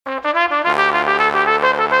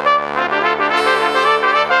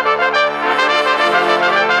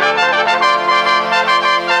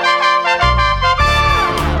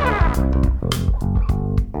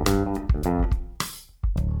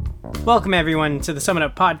Welcome, everyone, to the Summon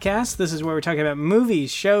Up Podcast. This is where we're talking about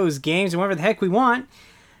movies, shows, games, and whatever the heck we want.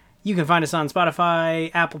 You can find us on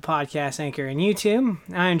Spotify, Apple Podcasts, Anchor, and YouTube.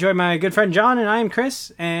 I enjoy my good friend John, and I am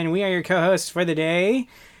Chris, and we are your co-hosts for the day.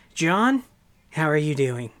 John, how are you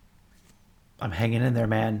doing? I'm hanging in there,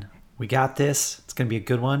 man. We got this. It's going to be a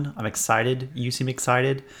good one. I'm excited. You seem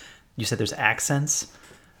excited. You said there's accents.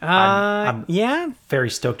 I'm very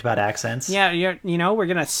stoked about accents. Yeah, we're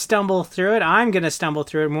going to stumble through it. I'm going to stumble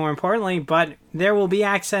through it, more importantly, but there will be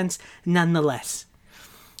accents nonetheless.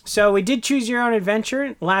 So we did choose your own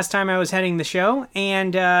adventure last time I was heading the show,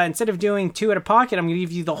 and instead of doing two at a pocket, I'm going to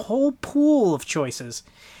give you the whole pool of choices,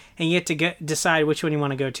 and you get to decide which one you want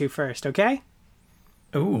to go to first, okay?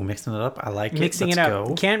 Ooh, mixing it up. I like it. Mixing it up.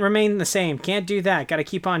 Go. Can't remain the same. Can't do that. Got to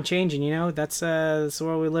keep on changing, That's the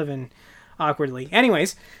world we live in. Awkwardly.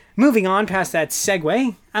 Anyways, moving on past that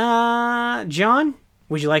segue. John,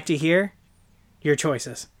 would you like to hear your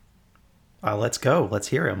choices? Let's go. Let's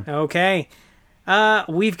hear them. Okay.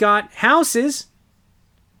 We've got houses,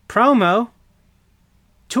 promo,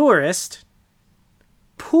 tourist,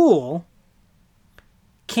 pool,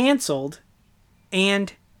 canceled,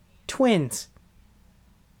 and twins.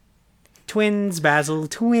 Twins, Basil,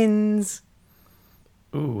 twins.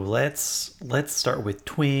 Ooh, let's start with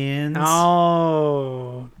twins.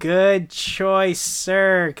 Oh, good choice,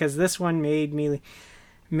 sir. Because this one made me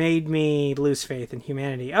lose faith in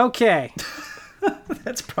humanity. Okay,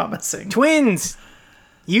 that's promising. Twins.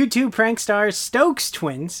 YouTube prank stars Stokes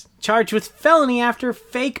twins charged with felony after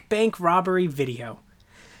fake bank robbery video.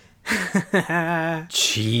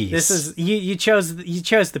 Jeez, this is you chose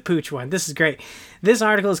the pooch one. This is great. This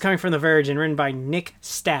article is coming from The Verge and written by Nick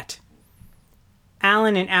Statt.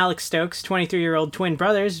 Alan and Alex Stokes, 23-year-old twin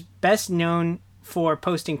brothers, best known for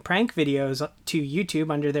posting prank videos to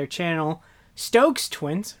YouTube under their channel Stokes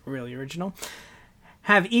Twins, really original,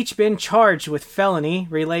 have each been charged with felony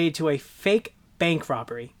related to a fake bank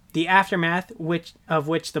robbery, the aftermath of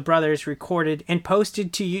which the brothers recorded and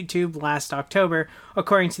posted to YouTube last October,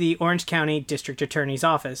 according to the Orange County District Attorney's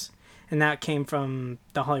Office, and that came from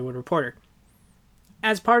The Hollywood Reporter.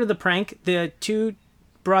 As part of the prank, the two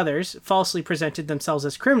brothers falsely presented themselves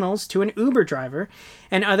as criminals to an Uber driver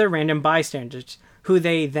and other random bystanders, who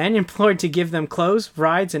they then implored to give them clothes,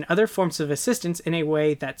 rides, and other forms of assistance in a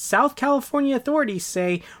way that South California authorities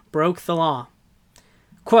say broke the law.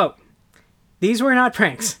 Quote, "These were not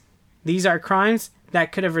pranks. These are crimes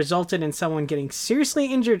that could have resulted in someone getting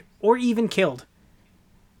seriously injured or even killed,"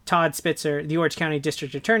 Todd Spitzer, the Orange County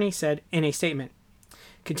District Attorney, said in a statement.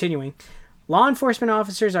 Continuing, "Law enforcement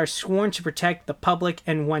officers are sworn to protect the public,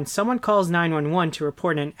 and when someone calls 911 to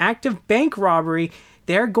report an active bank robbery,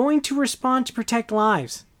 they are going to respond to protect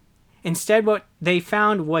lives. Instead, what they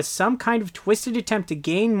found was some kind of twisted attempt to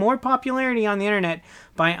gain more popularity on the internet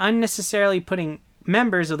by unnecessarily putting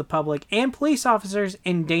members of the public and police officers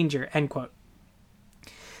in danger," end quote.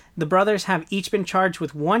 The brothers have each been charged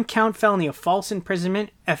with one count felony of false imprisonment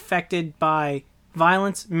affected by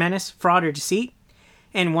violence, menace, fraud, or deceit,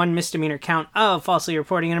 and one misdemeanor count of falsely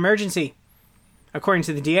reporting an emergency. According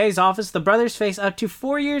to the DA's office, the brothers face up to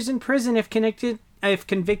 4 years in prison if convicted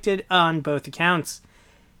on both accounts.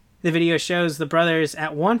 The video shows the brothers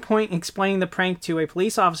at one point explaining the prank to a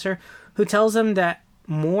police officer who tells them that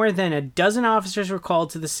more than a dozen officers were called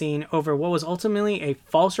to the scene over what was ultimately a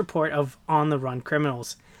false report of on-the-run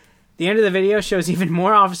criminals. The end of the video shows even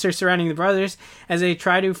more officers surrounding the brothers as they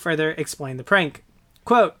try to further explain the prank.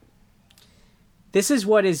 Quote, "This is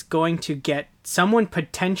what is going to get someone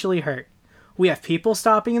potentially hurt. We have people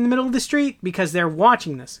stopping in the middle of the street because they're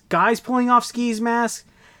watching this. Guys pulling off skis masks,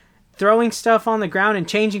 throwing stuff on the ground, and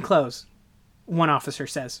changing clothes," one officer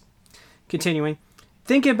says. Continuing,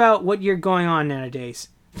 "Think about what you're going on nowadays.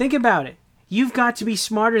 Think about it. You've got to be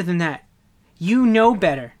smarter than that. You know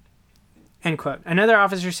better." End quote. Another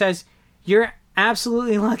officer says, "You're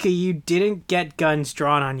absolutely lucky you didn't get guns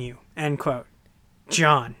drawn on you." End quote.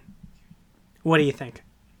 John, what do you think?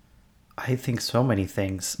 I think so many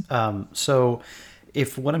things. So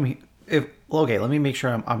let me make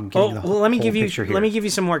sure I'm getting the whole picture here. Let me give you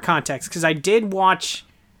some more context, because I did watch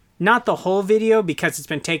not the whole video because it's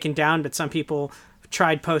been taken down, but some people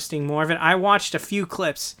tried posting more of it. I watched a few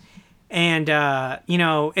clips, and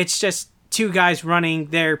it's just two guys running.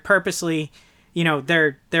 They're purposely,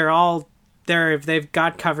 they've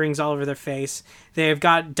got coverings all over their face. They've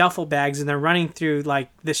got duffel bags, and they're running through like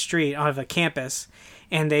the street of a campus,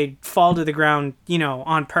 and they fall to the ground,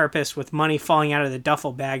 on purpose, with money falling out of the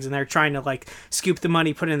duffel bags, and they're trying to like scoop the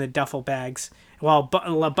money, put it in the duffel bags, while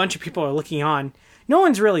a bunch of people are looking on. No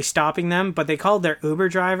one's really stopping them, but they called their Uber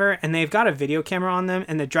driver, and they've got a video camera on them,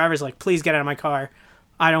 and the driver's like, "Please get out of my car.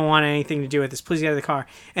 I don't want anything to do with this. Please get out of the car.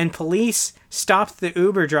 And police stopped the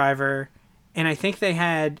Uber driver, and I think they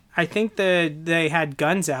had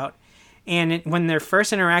guns out. And when their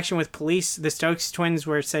first interaction with police, the Stokes twins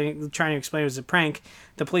were trying to explain it was a prank.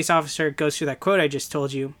 The police officer goes through that quote I just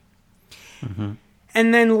told you. Mm-hmm.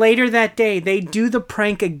 And then later that day, they do the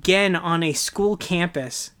prank again on a school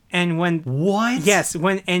campus. And What? Yes,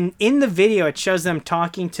 and in the video, it shows them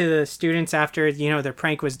talking to the students after, their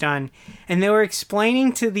prank was done. And they were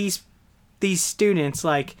explaining to these students,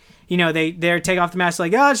 like, they're take off the mask,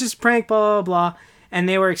 like, oh, it's just a prank, blah, blah, blah. And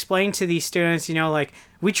they were explaining to these students, like,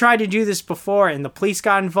 we tried to do this before, and the police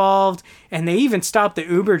got involved, and they even stopped the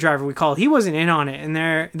Uber driver we called. He wasn't in on it, and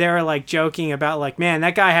they were, like, joking about, like, man,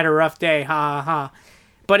 that guy had a rough day, ha, ha, ha.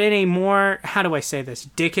 But in a more, how do I say this,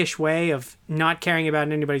 dickish way of not caring about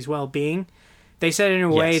anybody's well-being. They said it in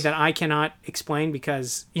a way that I cannot explain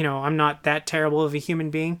because, I'm not that terrible of a human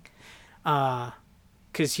being.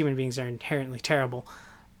 Because human beings are inherently terrible.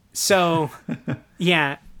 So,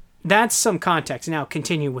 yeah, that's some context. Now,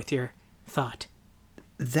 continue with your thought.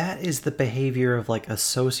 That is the behavior of like a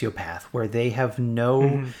sociopath, where they have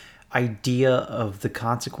no idea of the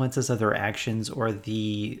consequences of their actions or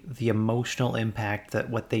the emotional impact that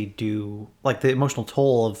what they do, like the emotional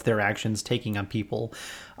toll of their actions taking on people.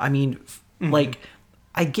 I mean, like,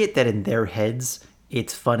 I get that in their heads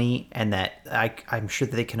it's funny and that I'm sure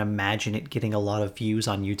that they can imagine it getting a lot of views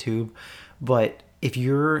on YouTube, but if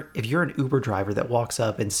you're an Uber driver that walks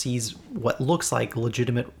up and sees what looks like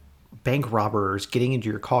legitimate bank robbers getting into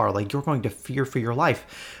your car, like, you're going to fear for your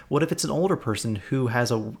life. What if it's an older person who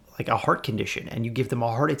has a heart condition and you give them a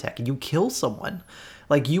heart attack and you kill someone?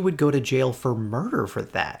 Like, you would go to jail for murder for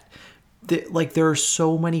that. There are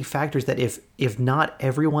so many factors that if not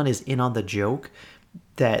everyone is in on the joke,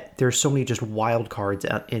 that there's so many just wild cards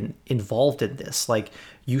involved in this. Like,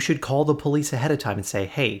 you should call the police ahead of time and say,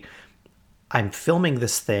 hey, I'm filming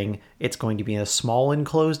this thing. It's going to be in a small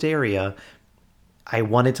enclosed area. I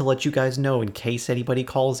wanted to let you guys know in case anybody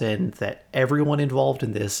calls in that everyone involved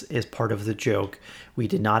in this is part of the joke. We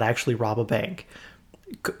did not actually rob a bank.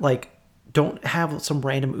 Like, don't have some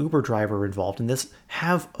random Uber driver involved in this.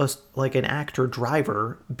 Have an actor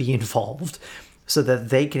driver be involved so that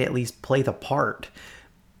they can at least play the part.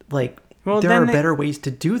 Like, there are better ways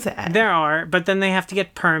to do that. There are, but then they have to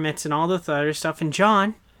get permits and all the other stuff. And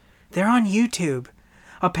John, they're on YouTube.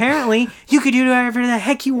 Apparently, you could do whatever the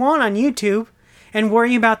heck you want on YouTube and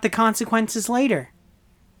worry about the consequences later.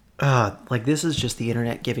 This is just the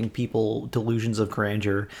internet giving people delusions of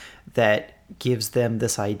grandeur that gives them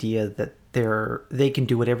this idea that they can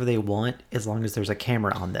do whatever they want as long as there's a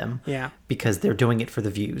camera on them. Yeah. Because they're doing it for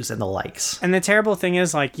the views and the likes. And the terrible thing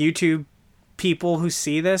is, like, YouTube people who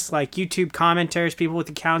see this, like YouTube commenters, people with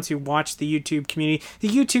accounts who watch the YouTube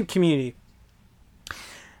community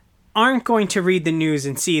aren't going to read the news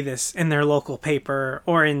and see this in their local paper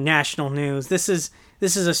or in national news. This is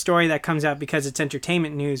a story that comes out because it's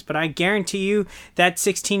entertainment news, but I guarantee you that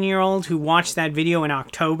 16-year-old who watched that video in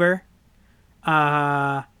October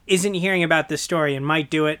isn't hearing about this story and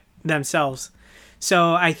might do it themselves.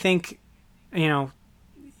 So I think,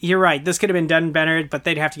 you're right. This could have been done better, but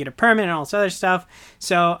they'd have to get a permit and all this other stuff.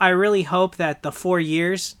 So I really hope that the 4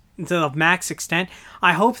 years, to the max extent,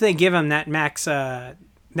 I hope they give them that max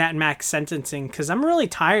sentencing, because I'm really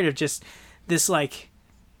tired of just this, like,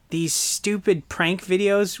 these stupid prank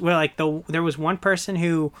videos where, like, there was one person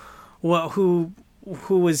who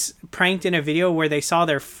was pranked in a video where they saw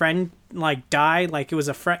their friend, like, die. Like, it was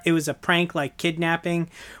a prank, like kidnapping,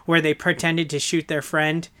 where they pretended to shoot their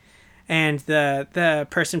friend, and the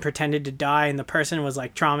person pretended to die, and the person was,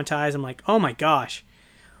 like, traumatized. I'm like, oh my gosh,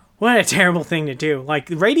 what a terrible thing to do. Like,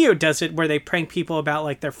 radio does it where they prank people about,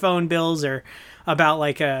 like, their phone bills or about,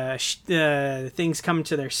 like, things coming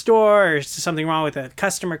to their store or something wrong with a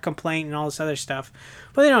customer complaint and all this other stuff.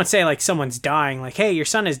 But they don't say, like, someone's dying, like, hey, your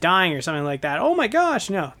son is dying or something like that. Oh my gosh,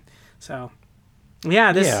 no. So,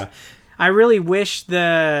 yeah. I really wish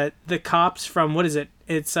the cops from, what is it?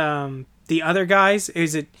 It's the other guys.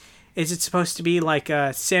 Is it supposed to be like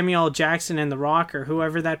Samuel Jackson and The Rock or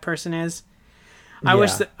whoever that person is? I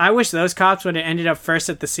wish those cops would have ended up first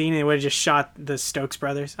at the scene and they would have just shot the Stokes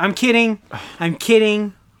brothers. I'm kidding.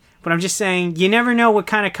 But I'm just saying, you never know what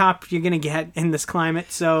kind of cop you're going to get in this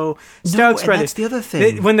climate. So, Stokes brothers. That's the other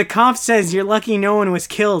thing. When the cop says, you're lucky no one was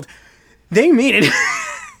killed, they mean it.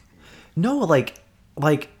 No, like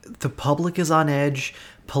the public is on edge.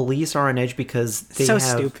 Police are on edge because they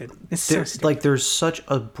stupid. It's so stupid. Like, there's such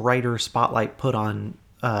a brighter spotlight put on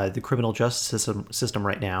the criminal justice system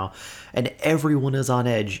right now, and everyone is on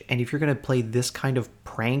edge. And if you're going to play this kind of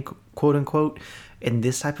prank, quote unquote, in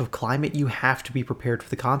this type of climate, you have to be prepared for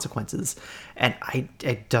the consequences. And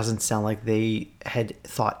it doesn't sound like they had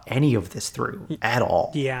thought any of this through at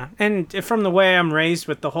all. Yeah. And from the way I'm raised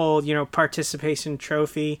with the whole, participation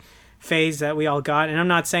trophy phase that we all got, and I'm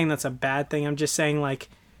not saying that's a bad thing. I'm just saying, like,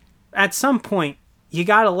 at some point, you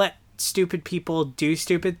got to let stupid people do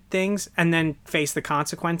stupid things and then face the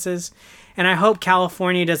consequences. And I hope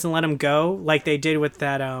California doesn't let them go like they did with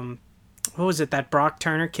that, what was it, that Brock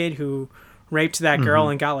Turner kid who raped that girl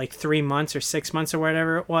and got like 3 months or 6 months or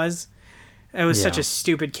whatever it was. It was such a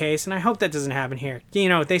stupid case, and I hope that doesn't happen here.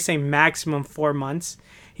 They say maximum 4 months,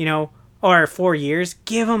 or 4 years.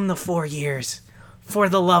 Give them the 4 years. For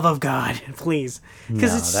the love of God, please.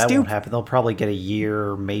 Because it's that won't happen. They'll probably get a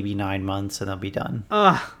year, maybe 9 months, and they'll be done.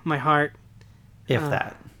 Ugh, my heart. If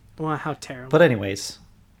that. Well, how terrible. But anyways,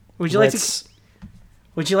 would you like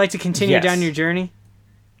to continue down your journey?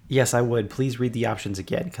 Yes, I would. Please read the options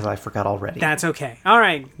again, because I forgot already. That's okay. All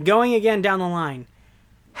right, going again down the line.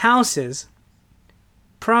 Houses.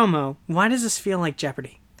 Promo. Why does this feel like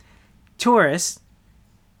Jeopardy? Tourists.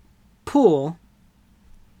 Pool.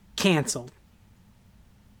 Canceled.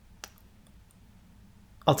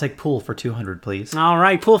 I'll take pool for 200, please. All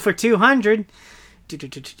right, pool for 200.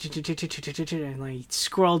 Let me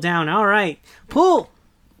scroll down. All right, pool.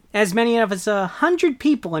 As many as 100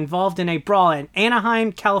 people involved in a brawl at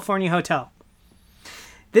Anaheim, California hotel.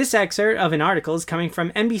 This excerpt of an article is coming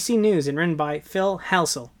from NBC News and written by Phil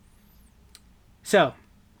Halsell. So,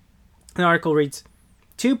 the article reads,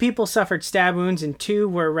 2 people suffered stab wounds and 2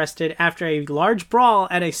 were arrested after a large brawl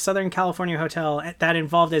at a Southern California hotel that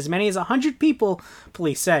involved as many as 100 people,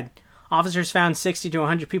 police said. Officers found 60 to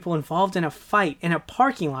 100 people involved in a fight in a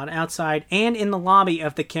parking lot outside and in the lobby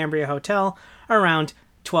of the Cambria Hotel around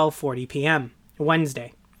 12:40 p.m.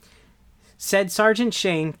 Wednesday. Said Sergeant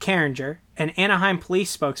Shane Carringer, an Anaheim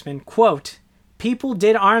police spokesman, quote, "People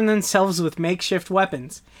did arm themselves with makeshift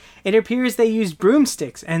weapons. It appears they used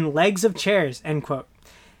broomsticks and legs of chairs," end quote.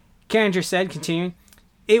 Carringer said, continuing,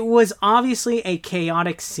 "It was obviously a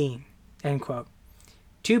chaotic scene," end quote.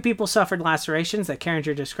 2 people suffered lacerations that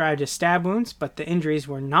Carringer described as stab wounds, but the injuries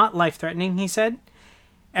were not life-threatening, he said.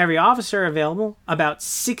 Every officer available, about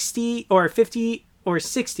 60 or 50 or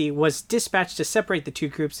 60, was dispatched to separate the 2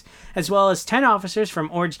 groups, as well as 10 officers from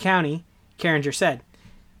Orange County, Carringer said.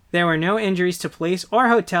 There were no injuries to police or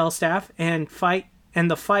hotel staff, and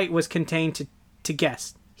the fight was contained to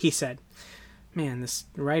guests, he said. Man, this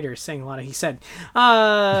writer is saying a lot of he said.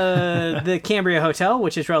 The Cambria Hotel,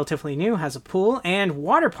 which is relatively new, has a pool and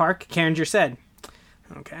water park, Carringer said.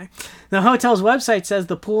 Okay. The hotel's website says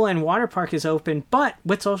the pool and water park is open, but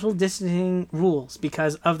with social distancing rules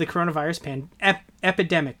because of the coronavirus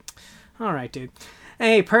epidemic. All right, dude.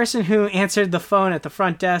 A person who answered the phone at the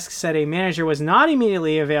front desk said a manager was not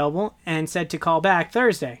immediately available and said to call back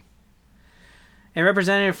Thursday. A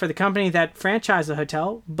representative for the company that franchised the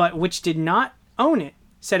hotel, but which did not own it,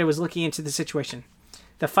 said it was looking into the situation.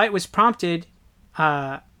 The fight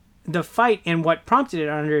and what prompted it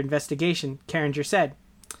are under investigation, Carringer said.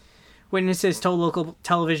 Witnesses told local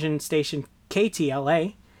television station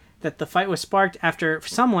KTLA that the fight was sparked after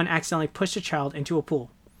someone accidentally pushed a child into a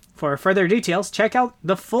pool. For further details, check out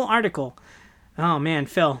the full article. Oh man,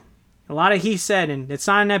 Phil, a lot of he said, and it's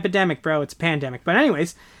not an epidemic, bro, it's a pandemic. But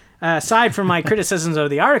anyways, aside from my criticisms of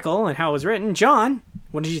the article and how it was written, John,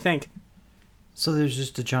 what did you think? So there's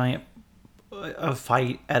just a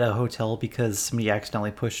fight at a hotel because somebody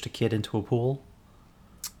accidentally pushed a kid into a pool?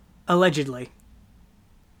 Allegedly.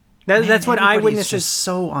 That's what eyewitnesses... just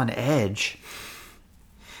so on edge.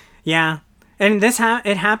 Yeah. And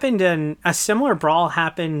it happened in... A similar brawl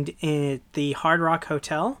happened at the Hard Rock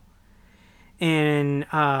Hotel in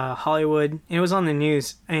Hollywood. It was on the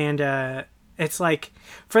news. And it's like...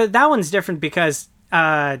 For that one's different because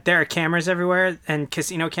there are cameras everywhere. And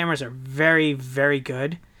casino cameras are very, very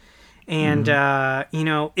good. And,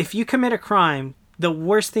 if you commit a crime, the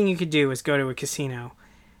worst thing you could do is go to a casino.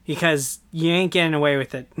 Because you ain't getting away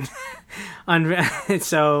with it.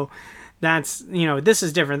 So that's, this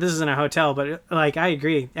is different. This isn't a hotel, but like, I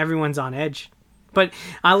agree. Everyone's on edge. But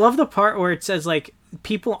I love the part where it says like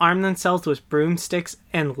people arm themselves with broomsticks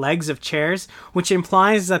and legs of chairs, which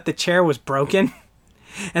implies that the chair was broken.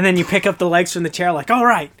 And then you pick up the legs from the chair like, all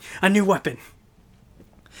right, a new weapon.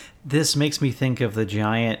 This makes me think of the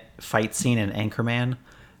giant fight scene in Anchorman.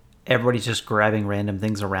 Everybody's just grabbing random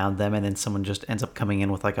things around them, and then someone just ends up coming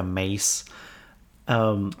in with like a mace.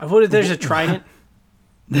 What if there's a trident?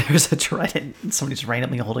 There's a trident, and somebody's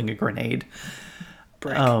randomly holding a grenade.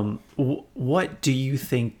 Brick. What do you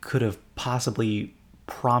think could have possibly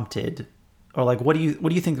prompted, or like what do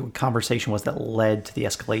you think the conversation was that led to the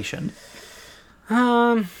escalation?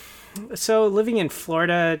 So living in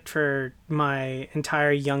Florida for my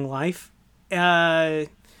entire young life, uh,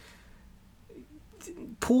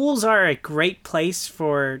 pools are a great place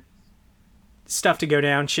for stuff to go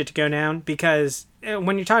down, shit to go down, because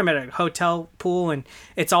when you're talking about a hotel pool and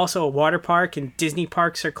it's also a water park and Disney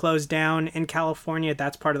parks are closed down in California,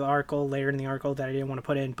 that's part of the article later in the article that I didn't want to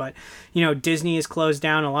put in, but Disney is closed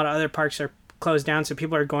down, a lot of other parks are closed down, so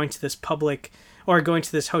people are going to this public or going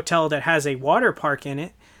to this hotel that has a water park in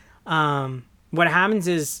it. What happens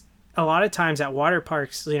is a lot of times at water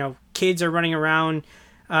parks, kids are running around.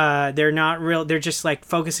 They're just like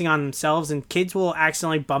focusing on themselves, and kids will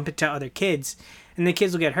accidentally bump into other kids and the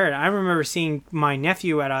kids will get hurt. I remember seeing my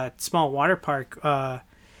nephew at a small water park,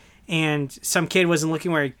 and some kid wasn't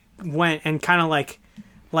looking where he went and kind of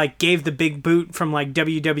like gave the big boot from like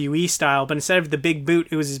WWE style, but instead of the big boot,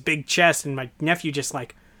 it was his big chest, and my nephew just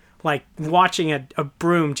like watching a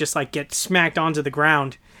broom just like get smacked onto the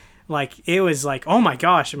ground. Like it was like, oh my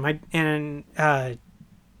gosh. The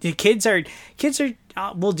kids are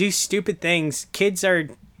will do stupid things. Kids are,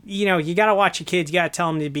 you gotta watch your kids. You gotta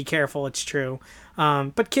tell them to be careful. It's true.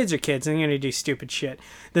 But kids are kids, and they're gonna do stupid shit.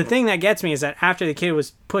 The thing that gets me is that after the kid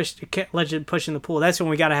was allegedly pushed in the pool, that's when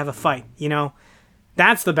we gotta have a fight.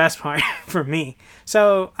 That's the best part for me.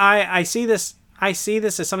 So I see this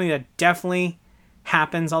as something that definitely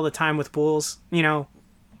happens all the time with pools.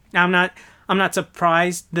 I'm not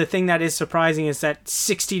surprised. The thing that is surprising is that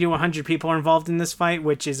 60 to 100 people are involved in this fight,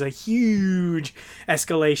 which is a huge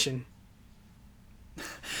escalation.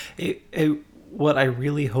 What I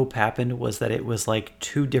really hope happened was that it was like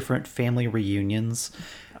two different family reunions,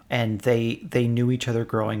 and they knew each other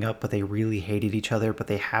growing up, but they really hated each other, but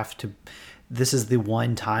they have to... This is the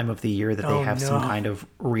one time of the year that they have some kind of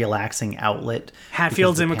relaxing outlet.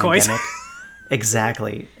 Hatfields and McCoys.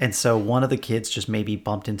 Exactly. And so one of the kids just maybe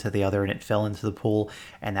bumped into the other and it fell into the pool.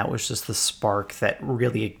 And that was just the spark that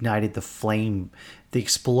really ignited the flame, the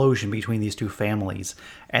explosion between these two families.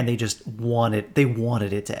 And they just wanted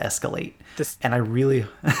it to escalate. And I really...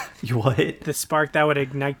 You what? The spark that would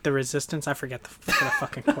ignite the resistance? I forget the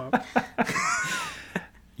fucking quote.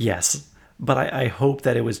 Yes. But I hope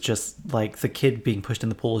that it was just like the kid being pushed in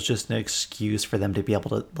the pool is just an excuse for them to be able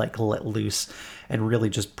to like let loose and really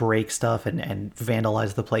just break stuff and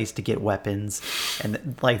vandalize the place to get weapons.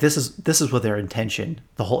 And like this is what their intention,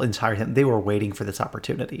 the whole entire thing. They were waiting for this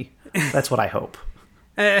opportunity. That's what I hope.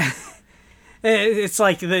 It's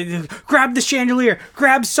like grab the chandelier,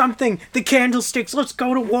 grab something, the candlesticks, let's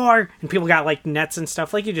go to war. And people got like nets and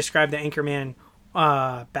stuff, like you described the Anchorman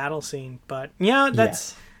battle scene. But that's.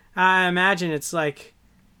 Yes. I imagine it's like,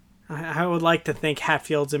 I would like to think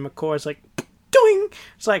Hatfields and McCoy's like, doing.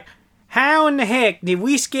 It's like, how in the heck did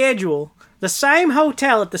we schedule the same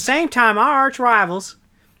hotel at the same time our arch rivals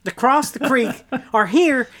across the creek are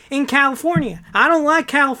here in California? I don't like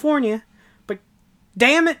California, but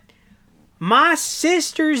damn it, my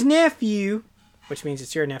sister's nephew, which means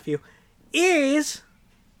it's your nephew, is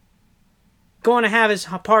going to have his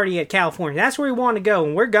party at California. That's where we want to go,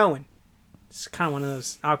 and we're going. It's kind of one of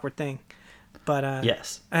those awkward things. But,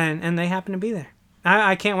 yes. And they happen to be there.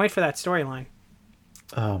 I can't wait for that storyline.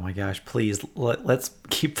 Oh my gosh, please, let's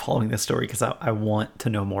keep following this story because I want to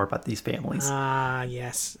know more about these families.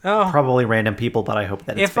 Yes. Oh, probably random people, but I hope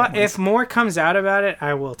that if more comes out about it,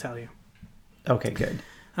 I will tell you. Okay, good.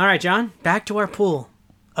 All right, John, back to our pool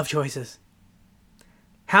of choices.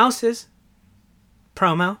 Houses,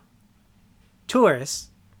 promo, tourists,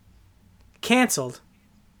 canceled.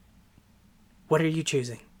 What are you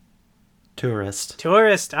choosing? Tourist.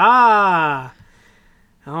 All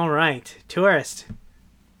right. Tourist.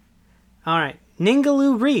 All right.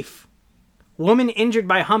 Ningaloo Reef. Woman injured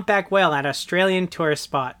by humpback whale at Australian tourist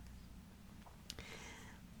spot.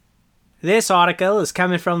 This article is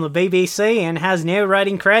coming from the BBC and has no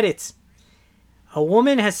writing credits. A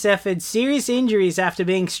woman has suffered serious injuries after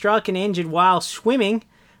being struck and injured while swimming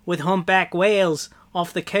with humpback whales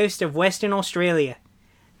off the coast of Western Australia.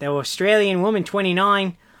 The Australian woman,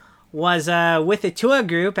 29, was with a tour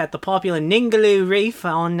group at the popular Ningaloo Reef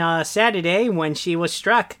on Saturday when she was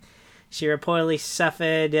struck. She reportedly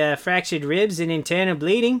suffered fractured ribs and internal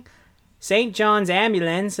bleeding. St. John's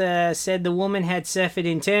Ambulance said the woman had suffered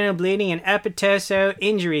internal bleeding and upper torso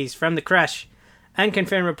injuries from the crush.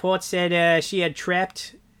 Unconfirmed reports said she had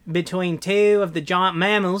trapped between two of the giant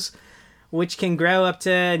mammals, which can grow up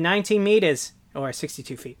to 19 meters, or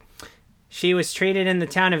 62 feet. She was treated in the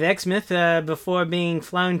town of Exmouth before being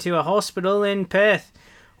flown to a hospital in Perth,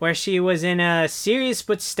 where she was in a serious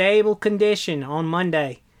but stable condition on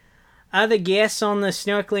Monday. Other guests on the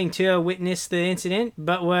snorkeling tour witnessed the incident,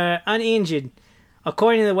 but were uninjured.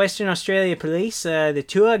 According to the Western Australia Police, the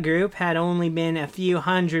tour group had only been a few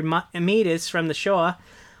hundred meters from the shore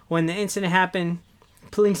when the incident happened.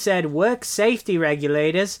 Police said work safety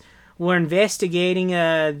regulators were investigating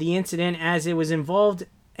the incident as it was involved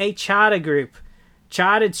a charter group.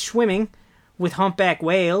 Chartered Swimming with Humpback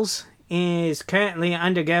Whales is currently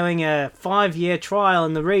undergoing a 5-year trial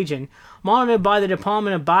in the region, monitored by the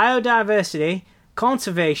Department of Biodiversity,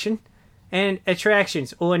 Conservation, and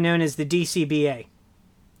Attractions, or known as the DBCA.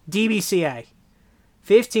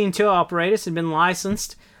 15 tour operators have been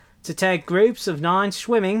licensed to take groups of 9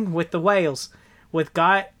 swimming with the whales, with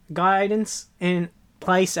guidance in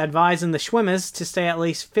place advising the swimmers to stay at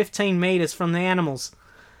least 15 meters from the animals.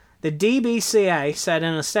 The DBCA said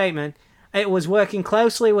in a statement it was working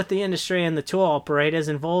closely with the industry and the tour operators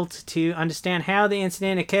involved to understand how the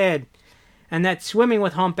incident occurred, and that swimming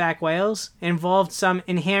with humpback whales involved some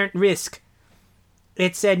inherent risk.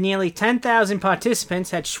 It said nearly 10,000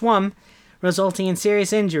 participants had swum, resulting in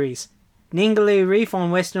serious injuries. Ningaloo Reef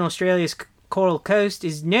on Western Australia's Coral Coast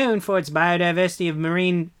is known for its biodiversity of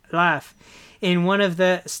marine life, in one of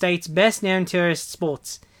the state's best-known tourist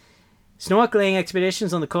sports. Snorkeling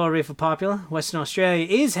expeditions on the coral reef are popular. Western Australia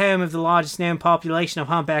is home of the largest known population of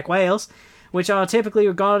humpback whales, which are typically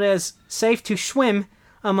regarded as safe to swim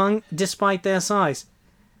among despite their size.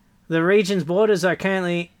 The region's borders are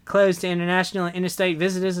currently closed to international and interstate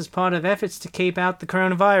visitors as part of efforts to keep out the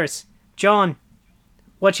coronavirus. John,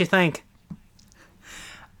 what you think?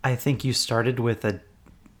 I think you started with a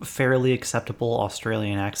fairly acceptable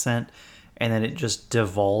Australian accent, and then it just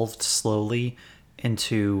devolved slowly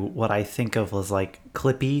into what I think of as like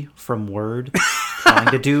Clippy from Word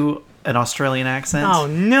trying to do an Australian accent. Oh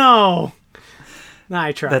no! No,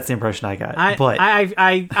 I tried. That's the impression I got.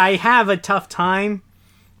 I have a tough time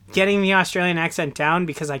getting the Australian accent down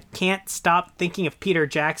because I can't stop thinking of Peter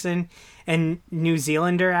Jackson and New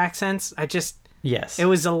Zealander accents. Yes. It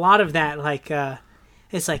was a lot of that, like,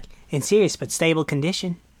 it's like, in serious but stable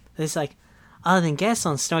condition. It's like, other than guests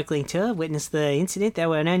on snorkeling tour witnessed the incident that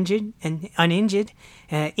were uninjured.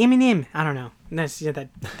 Eminem. I don't know. That's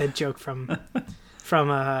that joke from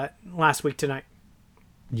last week tonight.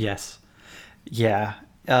 Yes. Yeah.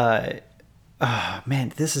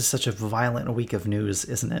 Man, this is such a violent week of news,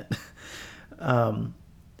 isn't it?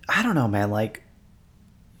 I don't know, man. Like,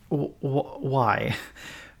 why?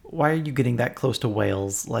 Why are you getting that close to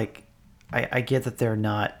whales? Like, I get that they're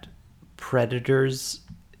not predators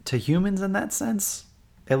to humans in that sense,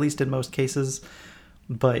 at least in most cases.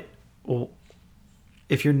 But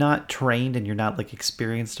if you're not trained and you're not like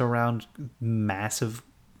experienced around massive,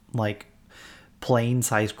 like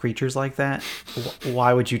plane-sized creatures like that,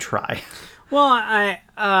 why would you try? Well, I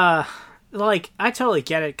totally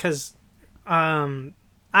get it because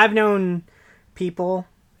I've known people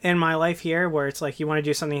in my life here where it's like you want to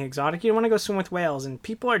do something exotic, you want to go swim with whales, and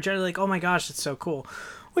people are generally like, oh my gosh, it's so cool.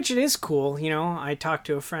 Which it is cool, you know. I talked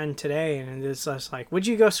to a friend today, and it's just like, would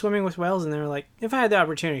you go swimming with whales? And they were like, if I had the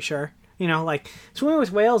opportunity, sure. You know, like, swimming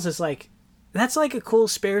with whales is like, that's like a cool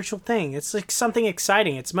spiritual thing. It's like something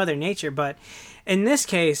exciting. It's Mother Nature. But in this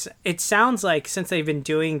case, it sounds like since they've been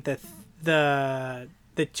doing the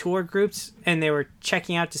tour groups, and they were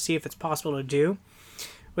checking out to see if it's possible to do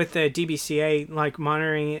with the DBCA, like,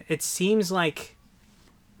 monitoring it, it seems like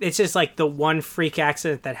it's just like the one freak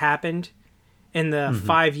accident that happened in the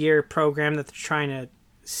 5-year program that they're trying to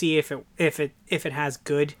see if it has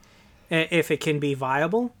good, if it can be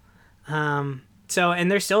viable. So, and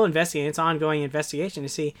they're still investigating. It's ongoing investigation to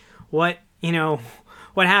see what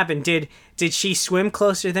happened. Did she swim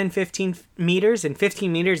closer than 15 meters? And 15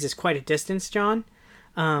 meters is quite a distance, John.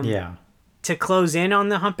 Yeah. To close in on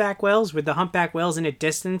the humpback whales, with the humpback whales in a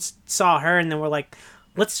distance, saw her, and then were like,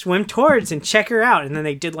 let's swim towards and check her out. And then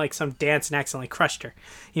they did like some dance and accidentally crushed her.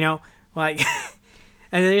 You know, like,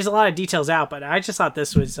 and there's a lot of details out, but I just thought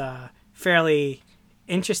this was fairly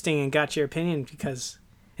interesting and got your opinion because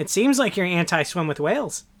it seems like you're anti-swim with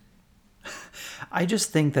whales. I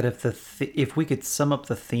just think that if we could sum up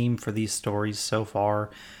the theme for these stories so far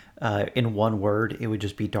in one word, it would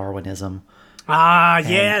just be Darwinism.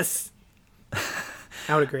 Yes.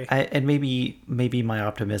 I would agree. And maybe my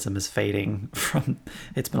optimism is fading from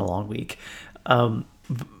it's been a long week.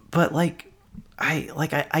 But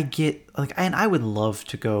I get and I would love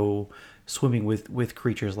to go swimming with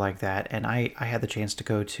creatures like that. And I had the chance to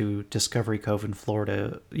go to Discovery Cove in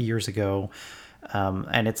Florida years ago.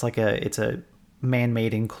 And it's a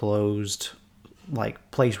man-made enclosed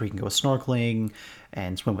like place where you can go snorkeling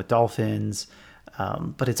and swim with dolphins.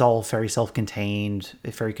 But it's all very self-contained,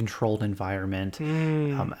 a very controlled environment.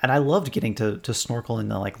 And I loved getting to snorkel and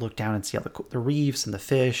like look down and see all the reefs and the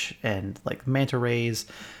fish and like manta rays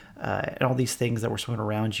and all these things that were swimming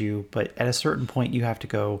around you. But at a certain point, you have to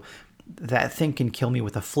go, that thing can kill me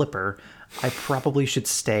with a flipper. I probably should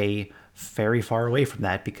stay very far away from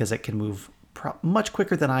that because it can move much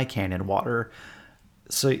quicker than I can in water.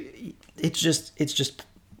 So it's just,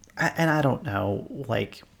 and I don't know,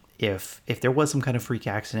 like if there was some kind of freak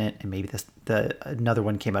accident and maybe another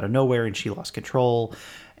one came out of nowhere and she lost control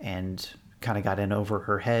and kind of got in over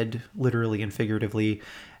her head, literally and figuratively,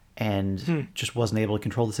 and just wasn't able to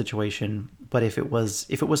control the situation. But if it was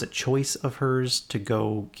a choice of hers to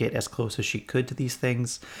go get as close as she could to these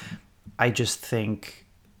things, I just think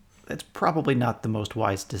that's probably not the most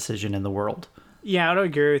wise decision in the world. Yeah, I would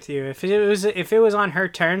agree with you. If it was on her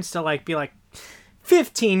turns to like be like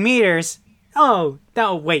 15 meters, oh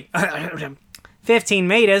no, wait, 15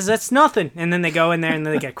 meters, that's nothing, and then they go in there and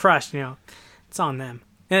then they get crushed. It's on them.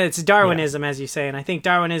 And it's Darwinism, as you say, and I think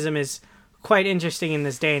Darwinism is quite interesting in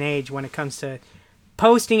this day and age when it comes to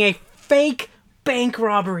posting a fake bank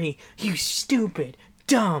robbery. You stupid,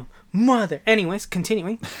 dumb mother. Anyways,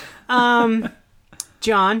 continuing.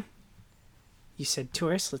 John, you said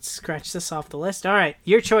tourists. Let's scratch this off the list. All right,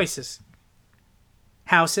 your choices.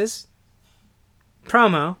 Houses.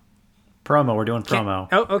 Promo. We're doing promo.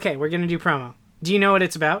 Oh, okay, we're going to do promo. Do you know what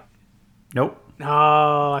it's about? Nope.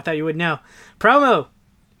 Oh, I thought you would know. Promo.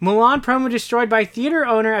 Mulan promo destroyed by theater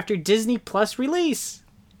owner after Disney Plus release.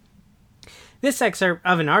 This excerpt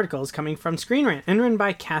of an article is coming from Screen Rant and written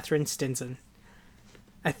by Catherine Stinson.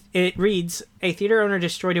 It reads, a theater owner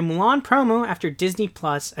destroyed a Mulan promo after Disney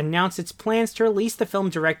Plus announced its plans to release the film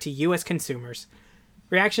direct to U.S. consumers.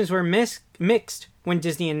 Reactions were mixed when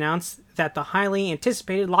Disney announced that the highly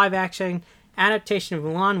anticipated live-action adaptation of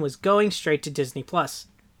Mulan was going straight to Disney Plus.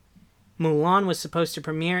 Mulan was supposed to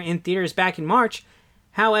premiere in theaters back in March.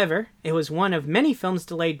 However, it was one of many films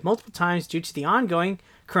delayed multiple times due to the ongoing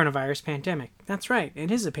coronavirus pandemic. That's right,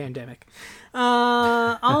 it is a pandemic.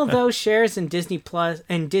 Although shares in Disney Plus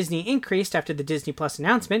and Disney increased after the Disney Plus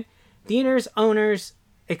announcement, theaters owners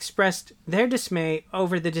expressed their dismay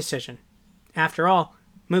over the decision. After all,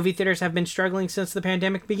 movie theaters have been struggling since the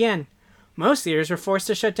pandemic began. Most theaters were forced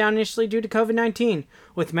to shut down initially due to COVID-19,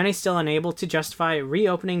 with many still unable to justify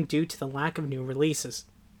reopening due to the lack of new releases.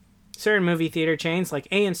 Certain movie theater chains like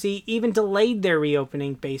AMC even delayed their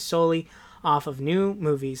reopening based solely off of new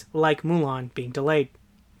movies like Mulan being delayed.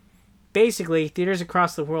 Basically, theaters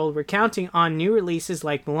across the world were counting on new releases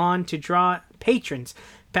like Mulan to draw patrons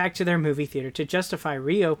back to their movie theater to justify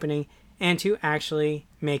reopening and to actually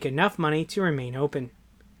make enough money to remain open.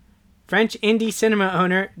 French indie cinema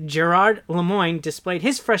owner Gerard Lemoine displayed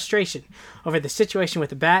his frustration over the situation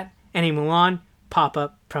with a bat and a Mulan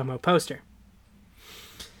pop-up promo poster.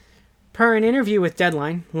 Per an interview with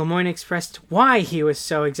Deadline, Lemoine expressed why he was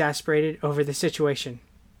so exasperated over the situation.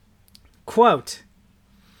 Quote,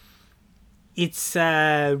 it's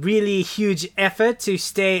a really huge effort to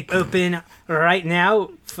stay open right now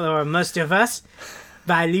for most of us.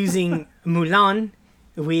 By losing Mulan,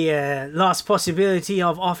 we lost possibility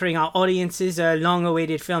of offering our audiences a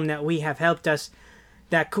long-awaited film that would have helped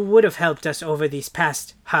us over these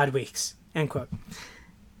past hard weeks. End quote.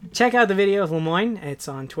 Check out the video of Lemoine. It's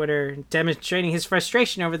on Twitter, demonstrating his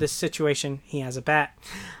frustration over this situation. He has a bat.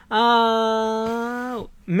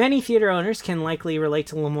 Many theater owners can likely relate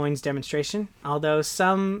to Lemoine's demonstration, although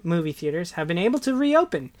some movie theaters have been able to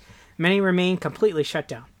reopen. Many remain completely shut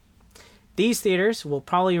down. These theaters will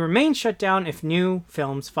probably remain shut down if new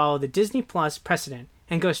films follow the Disney Plus precedent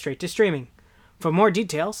and go straight to streaming. For more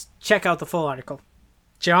details, check out the full article.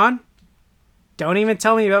 John, don't even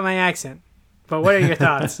tell me about my accent. But what are your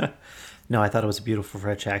thoughts? No, I thought it was a beautiful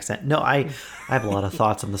French accent. No, I have a lot of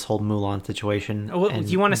thoughts on this whole Mulan situation. Do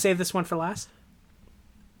you want to save this one for last?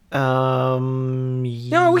 No,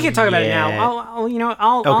 we can talk about it now.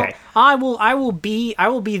 Okay. I will be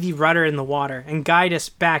the rudder in the water and guide us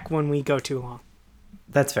back when we go too long.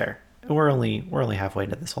 That's fair. We're only halfway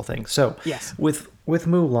into this whole thing. So yes, with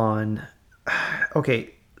Mulan,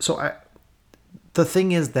 okay. So the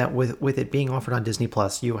thing is that with it being offered on Disney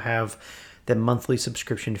Plus, you have the monthly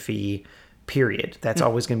subscription fee. Period. That's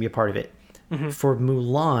always going to be a part of it. Mm-hmm. For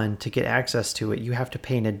Mulan to get access to it, you have to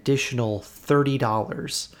pay an additional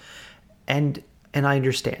 $30. And I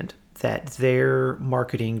understand that they're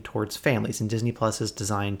marketing towards families, and Disney Plus is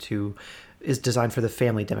designed for the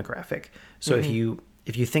family demographic. So if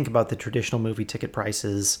you think about the traditional movie ticket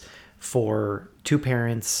prices for two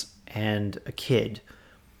parents and a kid,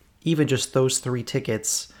 even just those 3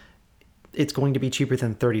 tickets, it's going to be cheaper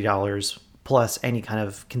than $30 plus any kind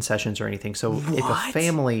of concessions or anything. So if a What?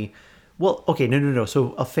 family, well, okay, no.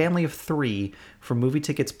 So a family of 3 for movie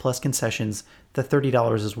tickets plus concessions, the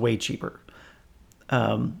 $30 is way cheaper.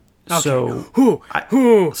 So,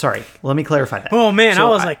 sorry, let me clarify that. Oh man, So I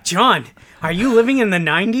was like, John, are you living in the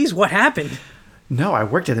 90s? What happened? no, I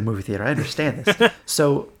worked at a movie theater. I understand this.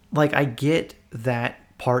 So, like, I get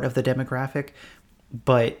that part of the demographic,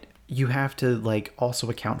 but you have to like also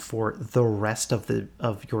account for the rest of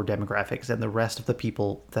your demographics and the rest of the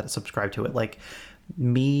people that subscribe to it. Like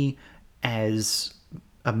me, as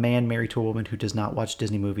a man married to a woman who does not watch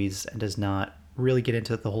Disney movies and does not really get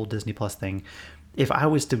into the whole Disney Plus thing, if I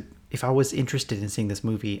was interested in seeing this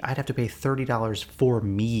movie, I'd have to pay $30 for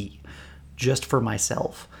me, just for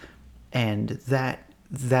myself. And that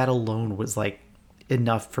alone was like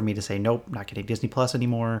enough for me to say, nope, not getting Disney Plus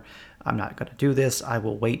anymore. I'm not going to do this. I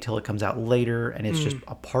will wait till it comes out later, and it's just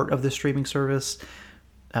a part of the streaming service.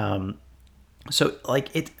 So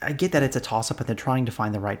like I get that it's a toss up and they're trying to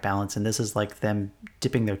find the right balance, and this is like them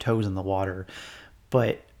dipping their toes in the water.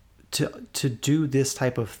 But to do this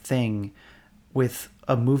type of thing with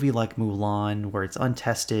a movie like Mulan, where it's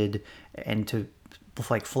untested, and to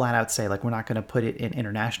like flat out say like, we're not going to put it in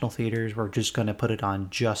international theaters, we're just going to put it on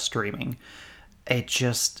just streaming.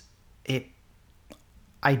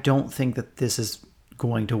 I don't think that this is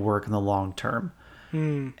going to work in the long term.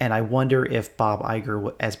 And I wonder if Bob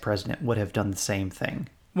Iger, as president, would have done the same thing.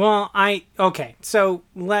 Well, so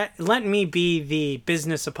let me be the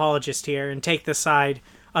business apologist here and take the side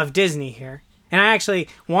of Disney here. And I actually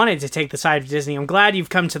wanted to take the side of Disney. I'm glad you've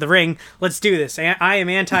come to the ring. Let's do this. I am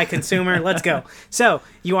anti-consumer. Let's go. So,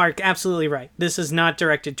 you are absolutely right. This is not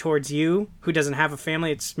directed towards you who doesn't have a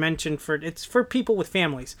family. It's for people with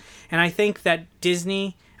families. And I think that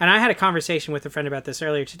Disney, and I had a conversation with a friend about this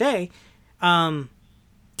earlier today,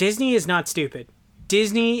 Disney is not stupid.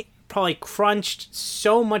 Disney probably crunched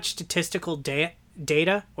so much statistical data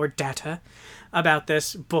about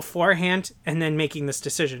this beforehand and then making this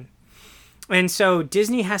decision. And so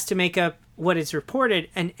Disney has to make up what is reported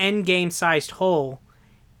an Endgame sized hole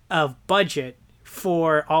of budget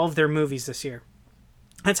for all of their movies this year.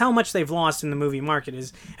 That's how much they've lost in the movie market,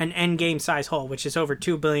 is an Endgame size hole, which is over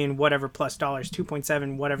 $2 billion whatever plus dollars,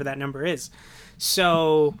 2.7 whatever that number is.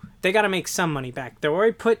 So they got to make some money back. They're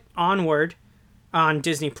already put Onward on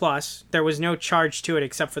Disney Plus. There was no charge to it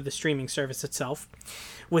except for the streaming service itself.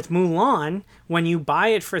 With Mulan, when you buy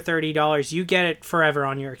it for $30, you get it forever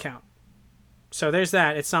on your account. So there's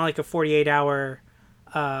that. It's not like a 48-hour.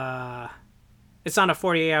 It's not a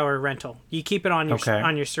 48-hour rental. You keep it on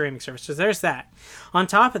your streaming service. So there's that. On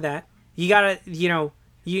top of that, you gotta,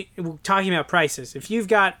 we're talking about prices. If you've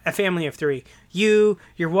got a family of 3, you,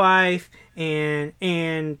 your wife, and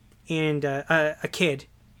a kid,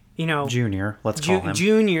 Junior, let's call him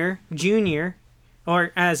Junior,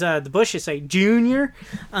 or as the Bushes say, Junior.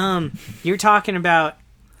 You're talking about,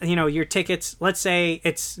 your tickets. Let's say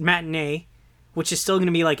it's matinee, which is still going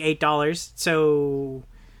to be like $8. So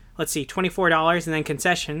let's see, $24, and then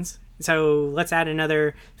concessions. So let's add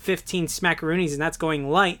another 15 smackaroonies, and that's going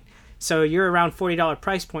light. So you're around $40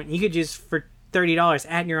 price point. You could just, for $30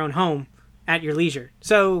 at your own home, at your leisure.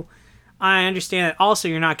 So I understand that also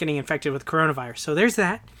you're not getting infected with coronavirus. So there's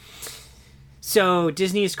that. So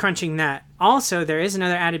Disney is crunching that. Also, there is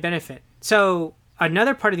another added benefit. So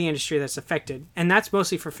another part of the industry that's affected, and that's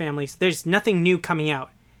mostly for families, there's nothing new coming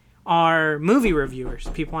out, are movie reviewers.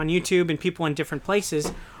 People on YouTube and people in different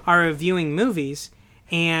places are reviewing movies.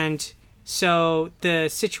 And so the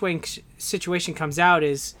situation comes out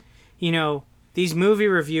is, these movie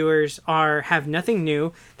reviewers have nothing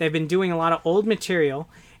new. They've been doing a lot of old material,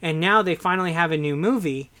 and now they finally have a new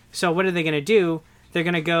movie. So what are they going to do? They're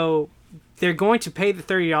going to pay the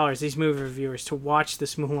 $30, these movie reviewers, to watch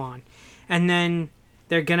this Mulan. And then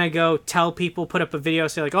they're going to go tell people, put up a video,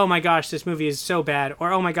 say like, oh my gosh, this movie is so bad,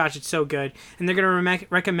 or oh my gosh, it's so good. And they're going to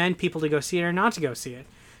recommend people to go see it or not to go see it.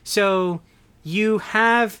 So you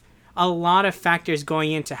have a lot of factors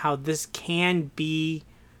going into how this can be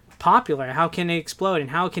popular, how can it explode, and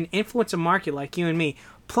how it can influence a market like you and me.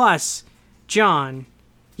 Plus, John,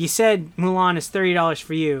 you said Mulan is $30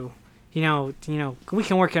 for you. We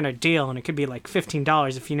can work on a deal, and it could be like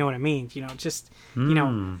 $15 if you know what I mean. I'm just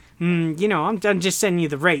sending you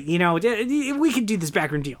the rate. We could do this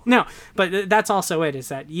backroom deal. No, but that's also it, is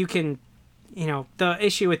that you can, the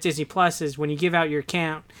issue with Disney Plus is when you give out your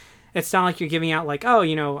account, it's not like you're giving out like, oh,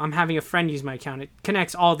 I'm having a friend use my account. It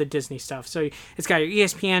connects all the Disney stuff. So it's got your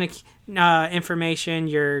ESPN information,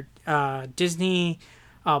 your Disney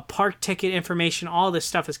park ticket information. All this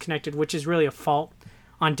stuff is connected, which is really a fault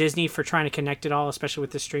on Disney for trying to connect it all, especially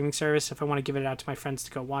with the streaming service. If I want to give it out to my friends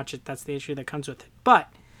to go watch it, that's the issue that comes with it.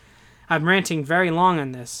 But I'm ranting very long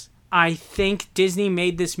on this. I think Disney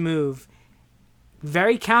made this move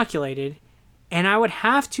very calculated, and I would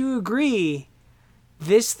have to agree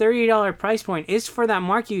this $30 price point is for that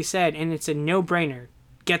mark you said, and it's a no-brainer.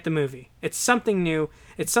 Get the movie. It's something new.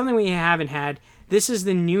 It's something we haven't had. This is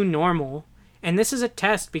the new normal, and this is a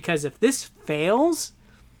test, because if this fails,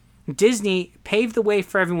 Disney paved the way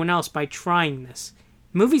for everyone else by trying this.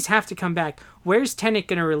 Movies have to come back. Where's Tenet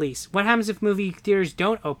going to release? What happens if movie theaters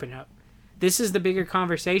don't open up? This is the bigger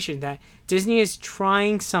conversation, that Disney is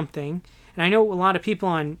trying something. And I know a lot of people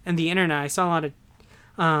on the internet, I saw a lot of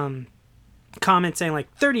comments saying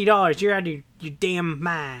like, $30, you're out of your damn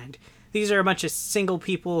mind. These are a bunch of single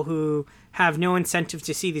people who have no incentive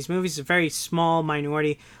to see these movies. It's a very small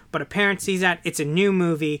minority. But a parent sees that, it's a new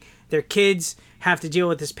movie. Their kids have to deal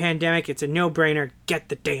with this pandemic. It's a no-brainer. Get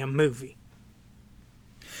the damn movie.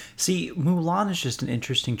 See, Mulan is just an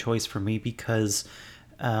interesting choice for me because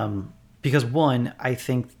one, I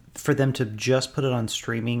think for them to just put it on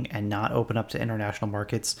streaming and not open up to international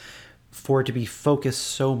markets, for it to be focused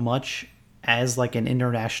so much as like an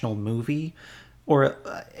international movie, or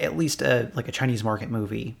at least like a Chinese market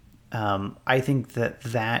movie, I think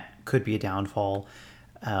that could be a downfall,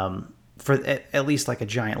 for at least like a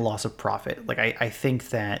giant loss of profit. Like I think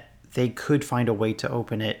that they could find a way to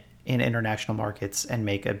open it in international markets and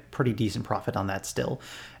make a pretty decent profit on that still,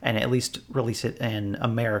 and at least release it in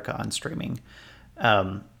America on streaming.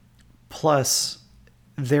 Plus,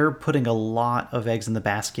 they're putting a lot of eggs in the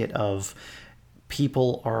basket of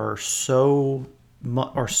people are so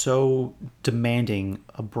demanding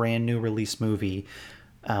a brand new release movie,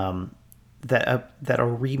 that a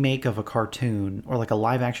remake of a cartoon, or like a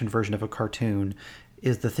live action version of a cartoon,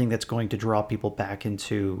 is the thing that's going to draw people back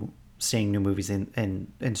into seeing new movies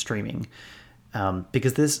in streaming.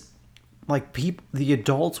 Because this, like, the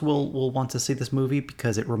adults will want to see this movie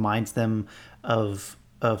because it reminds them of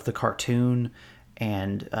the cartoon,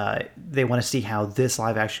 and they want to see how this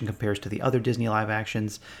live action compares to the other Disney live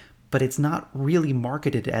actions. But it's not really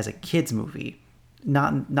marketed as a kids movie,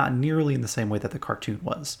 not nearly in the same way that the cartoon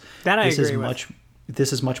was. That I agree with.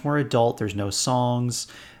 This is much more adult. There's no songs.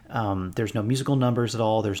 There's no musical numbers at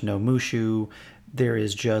all. There's no Mushu. There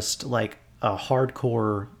is just like a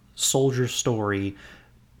hardcore soldier story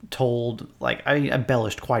told, like, I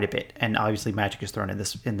embellished quite a bit, and obviously magic is thrown in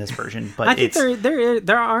this version. But I think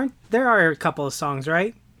there are a couple of songs,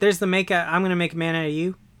 right? There's the I'm gonna make a man out of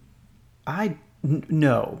you.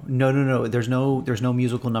 No. There's no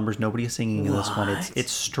musical numbers. Nobody is singing in this one.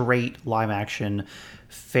 It's straight live action.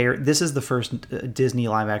 This is the first Disney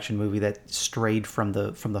live action movie that strayed from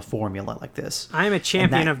the formula like this. I am a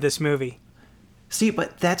champion of this movie. See,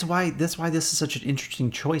 but that's why this is such an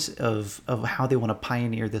interesting choice of how they want to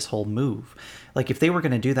pioneer this whole move. Like, if they were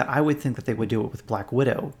going to do that, I would think that they would do it with Black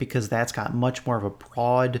Widow, because that's got much more of a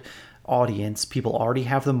broad audience. People already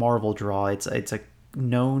have the Marvel draw. It's a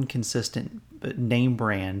known, consistent name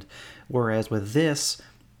brand. Whereas with this,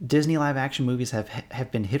 Disney live action movies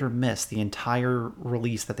have been hit or miss the entire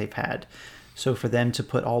release that they've had. So for them to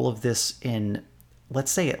put all of this in,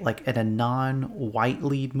 let's say it like in a non-white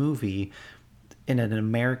lead movie, in an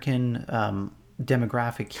American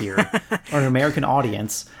demographic here, or an American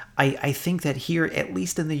audience, I think that here, at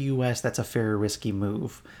least in the US, that's a very risky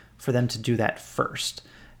move for them to do that first.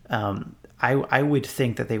 I would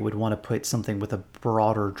think that they would want to put something with a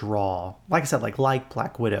broader draw, like I said, like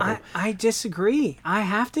Black Widow. I disagree. I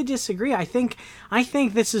have to disagree. I think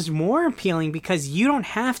this is more appealing because you don't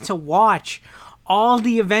have to watch all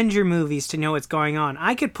the Avenger movies to know what's going on.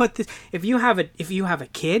 I could put this, if you have a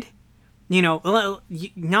kid, you know,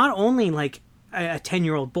 not only like a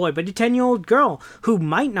 10-year-old boy, but a 10-year-old girl who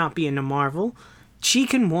might not be into Marvel, she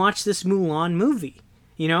can watch this Mulan movie,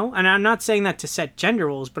 you know? And I'm not saying that to set gender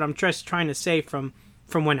roles, but I'm just trying to say from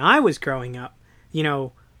when I was growing up, you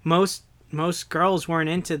know, most girls weren't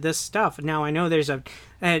into this stuff. Now, I know there's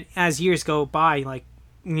as years go by, like,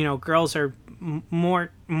 you know, girls are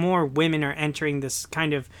more women are entering this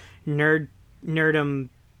kind of nerdum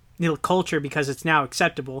culture because it's now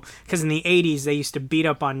acceptable. Because in the 80s they used to beat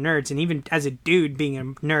up on nerds, and even as a dude being a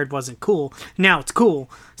nerd wasn't cool. Now it's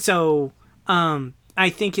cool. So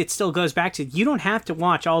I think it still goes back to, you don't have to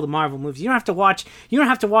watch all the Marvel movies. You don't have to watch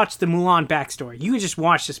the Mulan backstory. You can just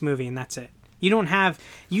watch this movie and that's it. You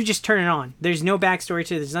just turn it on. There's no backstory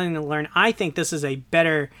to it. There's nothing to learn. I think this is a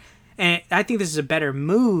better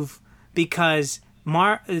move because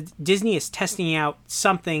Disney is testing out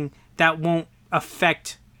something that won't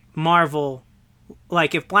affect Marvel.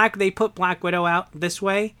 Like, if they put Black Widow out this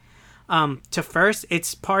way, to first,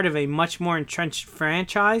 it's part of a much more entrenched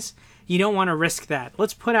franchise. You don't want to risk that.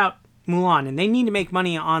 Let's put out Mulan, and they need to make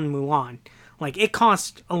money on Mulan. Like, it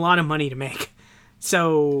costs a lot of money to make.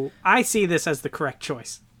 So I see this as the correct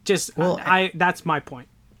choice. That's my point.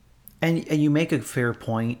 And you make a fair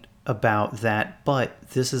point about that, but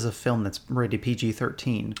this is a film that's rated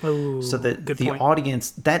PG-13. Ooh, so that the point.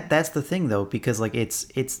 audience, that's the thing though, because like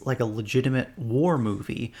it's like a legitimate war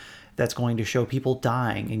movie that's going to show people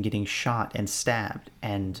dying and getting shot and stabbed.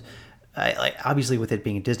 And like obviously with it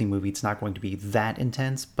being a Disney movie, it's not going to be that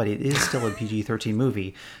intense, but it is still a PG-13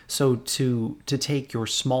 movie. So to take your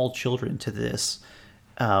small children to this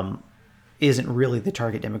isn't really the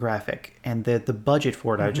target demographic. And the budget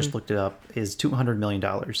for it, I just looked it up, is $200 million.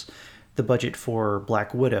 The budget for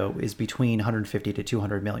Black Widow is between 150 to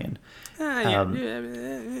 200 million.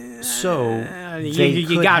 So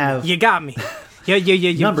you got me.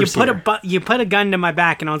 You put a gun to my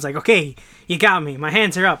back, and I was like, okay, you got me. My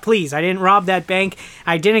hands are up. Please, I didn't rob that bank.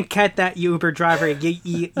 I didn't cut that Uber driver.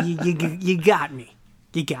 You got me.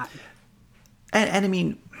 You got me. And I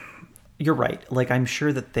mean, you're right. Like, I'm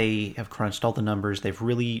sure that they have crunched all the numbers. They've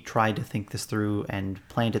really tried to think this through and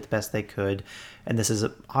planned it the best they could. And this is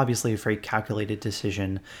obviously a very calculated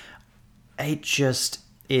decision.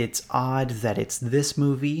 It's odd that it's this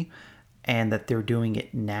movie and that they're doing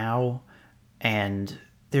it now. And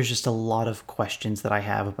there's just a lot of questions that I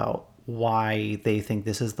have about why they think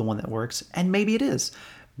this is the one that works. And maybe it is.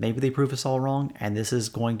 Maybe they prove us all wrong, and this is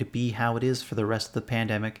going to be how it is for the rest of the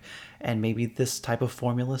pandemic. And maybe this type of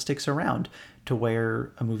formula sticks around to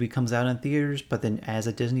where a movie comes out in theaters, but then as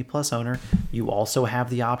a Disney Plus owner, you also have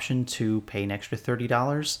the option to pay an extra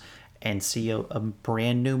 $30 and see a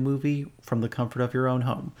brand new movie from the comfort of your own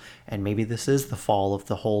home. And maybe this is the fall of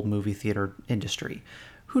the whole movie theater industry.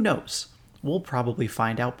 Who knows? We'll probably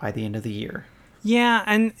find out by the end of the year. Yeah,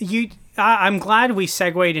 and I'm glad we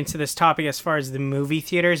segued into this topic as far as the movie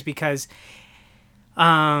theaters, because,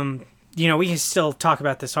 we can still talk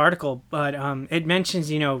about this article, but it mentions,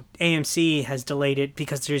 AMC has delayed it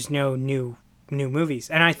because there's no new movies.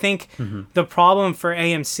 And I think the problem for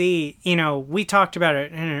AMC, we talked about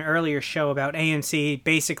it in an earlier show about AMC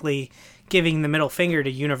basically giving the middle finger to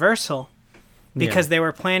Universal because they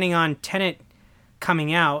were planning on Tenet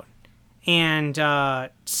coming out and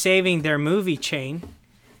saving their movie chain.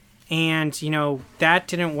 And, that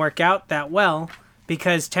didn't work out that well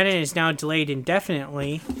because Tenet is now delayed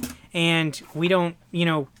indefinitely. And we don't,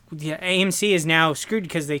 AMC is now screwed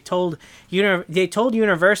because they told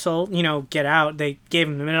Universal, get out. They gave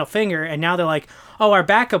them the middle finger. And now they're like, oh, our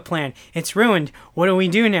backup plan, it's ruined. What do we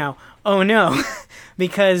do now? Oh, no.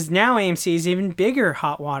 Because now AMC is even bigger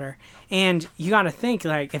hot water. And you got to think,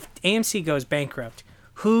 like, if AMC goes bankrupt,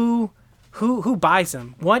 who buys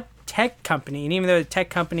them? What tech company? And even though the tech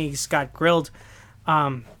companies got grilled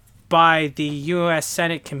by the U.S.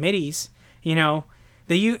 Senate committees, I don't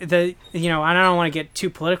want to get too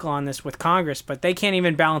political on this with Congress, but they can't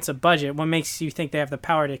even balance a budget. What makes you think they have the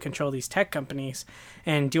power to control these tech companies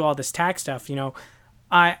and do all this tax stuff?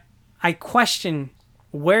 I question,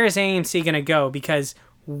 where is AMC going to go? Because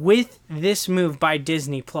with this move by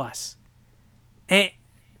Disney Plus,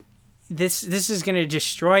 this is going to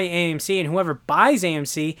destroy AMC, and whoever buys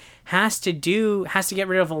AMC has to get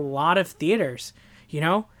rid of a lot of theaters.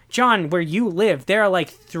 John, where you live, there are like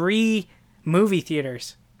 3 movie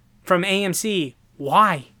theaters from AMC.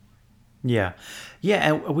 Why? Yeah,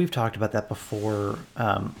 and we've talked about that before.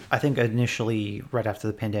 I think initially, right after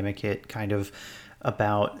the pandemic hit, kind of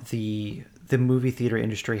about the movie theater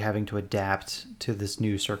industry having to adapt to this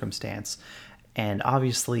new circumstance, and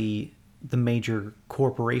obviously the major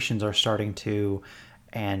corporations are starting to,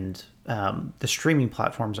 and the streaming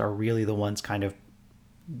platforms are really the ones kind of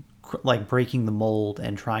like breaking the mold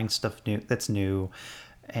and trying stuff that's new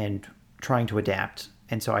and trying to adapt.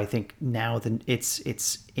 And so I think now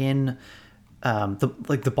it's in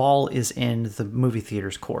the ball is in the movie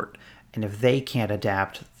theater's court, and if they can't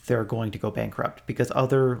adapt, they're going to go bankrupt because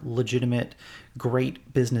other legitimate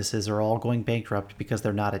great businesses are all going bankrupt because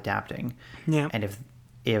they're not adapting. Yeah. And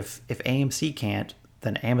if AMC can't,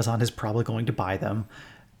 then Amazon is probably going to buy them,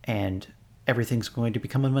 and everything's going to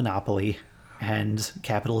become a monopoly, and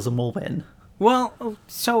capitalism will win. Well,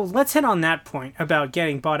 so let's hit on that point about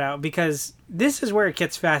getting bought out, because this is where it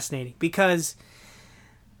gets fascinating. Because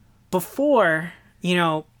before,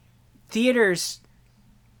 theaters,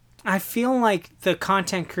 I feel like the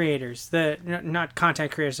content creators, not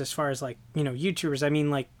content creators as far as like, YouTubers, I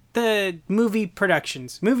mean like the movie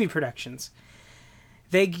productions,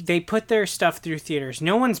 they put their stuff through theaters.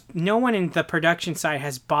 No one in the production side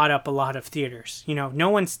has bought up a lot of theaters. You know, no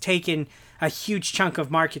one's taken a huge chunk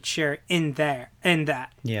of market share in that.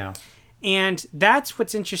 Yeah. And that's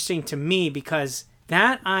what's interesting to me, because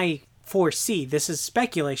that I foresee, this is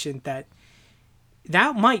speculation, that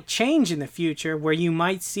might change in the future, where you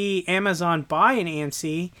might see Amazon buy an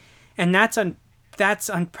AMC, and that's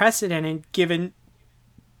unprecedented given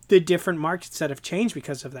the different markets that have changed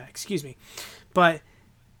because of that. Excuse me.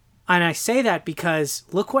 And I say that because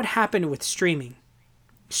look what happened with streaming.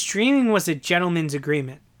 Streaming was a gentleman's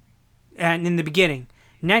agreement. And in the beginning,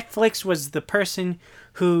 Netflix was the person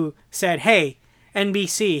who said, hey,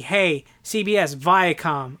 NBC, hey, CBS,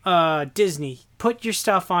 Viacom, Disney, put your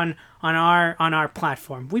stuff on our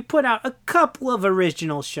platform. We put out a couple of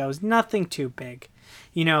original shows, nothing too big,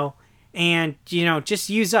 and, just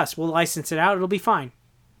use us. We'll license it out. It'll be fine.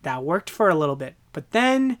 That worked for a little bit. But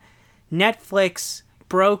then Netflix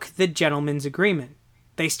broke the gentleman's agreement.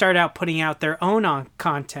 They started out putting out their own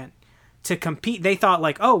content to compete. They thought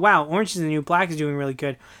like, oh, wow, Orange is the New Black is doing really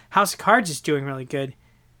good. House of Cards is doing really good.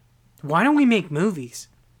 Why don't we make movies?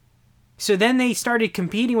 So then they started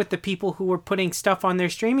competing with the people who were putting stuff on their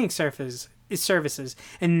streaming services.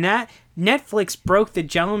 And that Netflix broke the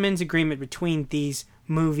gentleman's agreement between these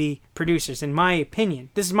movie producers, in my opinion.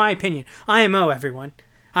 This is my opinion. IMO, everyone.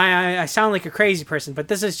 I sound like a crazy person, but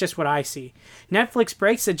this is just what I see. Netflix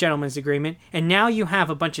breaks the gentleman's agreement, and now you have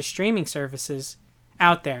a bunch of streaming services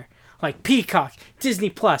out there, like Peacock, Disney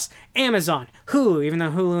Plus, Amazon, Hulu, even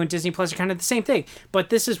though Hulu and Disney Plus are kind of the same thing. But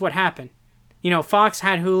this is what happened. Fox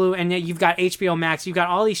had Hulu, and you've got HBO Max. You've got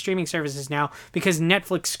all these streaming services now because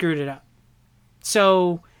Netflix screwed it up.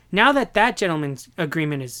 So now that gentleman's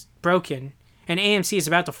agreement is broken, and AMC is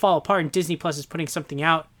about to fall apart, and Disney Plus is putting something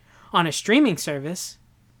out on a streaming service,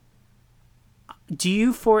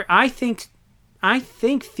 I think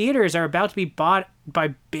theaters are about to be bought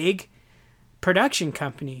by big production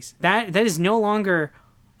companies. That is no longer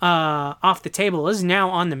off the table. It is now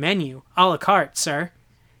on the menu, a la carte, sir.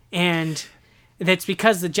 And that's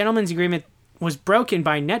because the gentleman's agreement was broken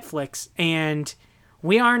by Netflix, and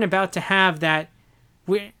we aren't about to have that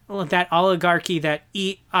oligarchy that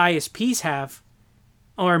ISPs have,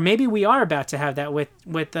 or maybe we are about to have that with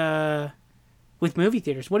movie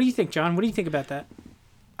theaters. What do you think, John? What do you think about that?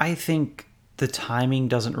 I think the timing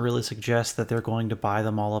doesn't really suggest that they're going to buy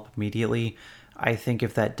them all up immediately. I think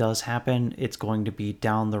if that does happen, it's going to be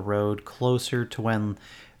down the road, closer to when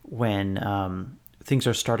things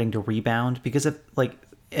are starting to rebound. Because if, like,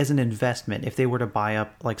 as an investment, if they were to buy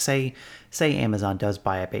up, like say Amazon does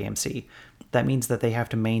buy up AMC, that means that they have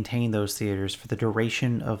to maintain those theaters for the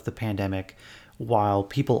duration of the pandemic while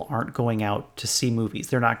people aren't going out to see movies.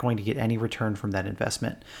 They're not going to get any return from that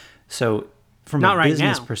investment. So from a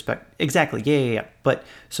business perspective, exactly. Yeah. But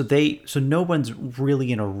so no one's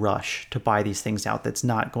really in a rush to buy these things out. That's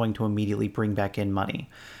not going to immediately bring back in money.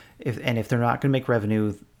 If they're not going to make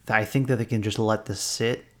revenue, I think that they can just let this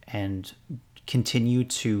sit and continue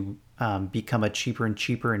to become a cheaper and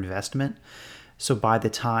cheaper investment. So by the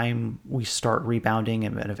time we start rebounding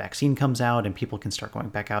and a vaccine comes out and people can start going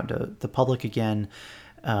back out to the public again,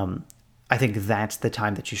 I think that's the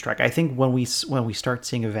time that you strike. I think when we start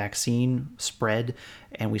seeing a vaccine spread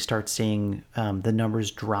and we start seeing the numbers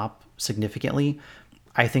drop significantly,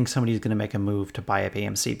 I think somebody's going to make a move to buy up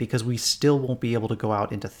AMC, because we still won't be able to go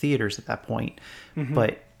out into theaters at that point. Mm-hmm.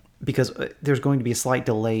 But because there's going to be a slight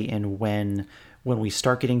delay in when we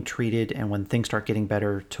start getting treated and when things start getting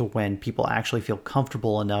better to when people actually feel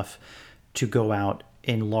comfortable enough to go out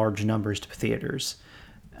in large numbers to theaters.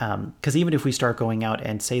 Because even if we start going out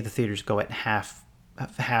and say the theaters go at half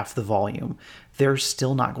the volume, they're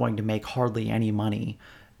still not going to make hardly any money.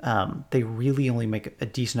 They really only make a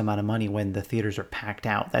decent amount of money when the theaters are packed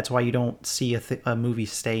out. That's why you don't see a movie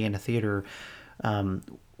stay in a theater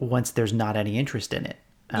once there's not any interest in it.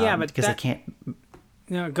 Yeah, but because they can't.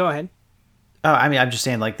 No, go ahead. Oh, I mean, I'm just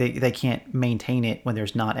saying, like, they can't maintain it when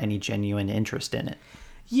there's not any genuine interest in it.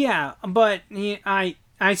 Yeah, but I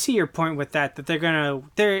see your point with that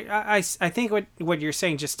I think what you're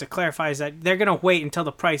saying, just to clarify, is that they're gonna wait until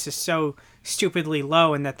the price is so stupidly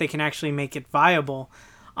low and that they can actually make it viable.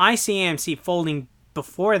 I see AMC folding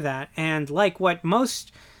before that, and like when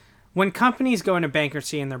companies go into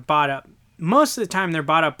bankruptcy and they're bought up, most of the time they're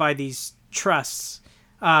bought up by these trusts.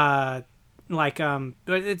 It's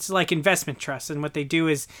like investment trusts, and what they do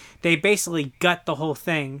is they basically gut the whole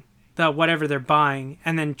thing, whatever they're buying,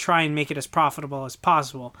 and then try and make it as profitable as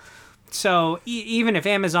possible. So even if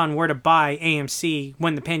Amazon were to buy AMC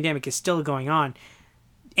when the pandemic is still going on,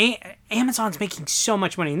 Amazon's making so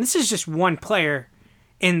much money, and this is just one player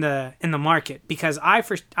in the market, because I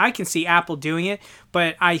can see Apple doing it,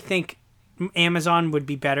 but I think Amazon would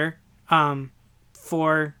be better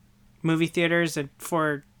for movie theaters, and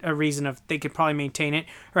for a reason of they could probably maintain it,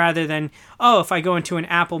 rather than, if I go into an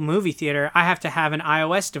Apple movie theater, I have to have an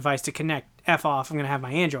iOS device to connect. F off, I'm gonna have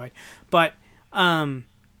my Android. But I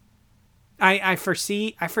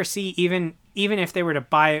foresee even if they were to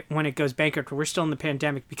buy it when it goes bankrupt, we're still in the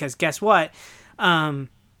pandemic, because guess what?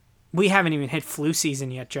 We haven't even hit flu season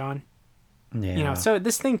yet, John. Yeah. So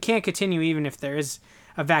this thing can't continue even if there is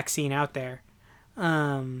a vaccine out there.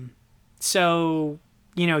 So,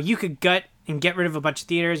 you could gut and get rid of a bunch of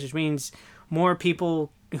theaters, which means more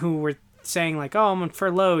people who were saying like, "Oh, I'm on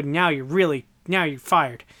furloughed," now you're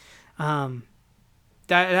fired.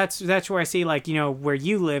 That's where I see, like, where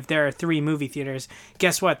you live, there are 3 movie theaters.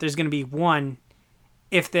 Guess what? There's going to be 1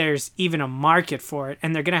 if there's even a market for it,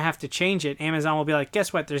 and they're going to have to change it. Amazon will be like,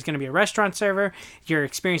 guess what? There's going to be a restaurant server. Your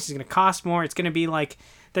experience is going to cost more. It's going to be like,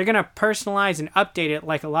 they're going to personalize and update it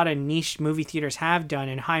like a lot of niche movie theaters have done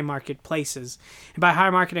in high market places. And by high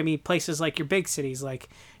market, I mean places like your big cities, like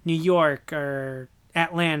New York or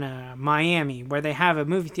Atlanta, Miami, where they have a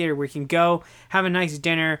movie theater where you can go, have a nice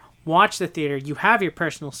dinner, watch the theater. You have your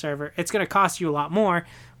personal server. It's going to cost you a lot more,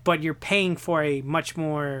 but you're paying for a much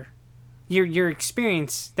more... Your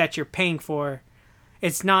experience that you're paying for,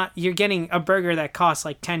 it's not... You're getting a burger that costs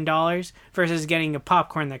like $10 versus getting a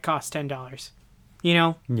popcorn that costs $10.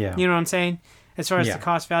 Yeah. You know what I'm saying? As far as the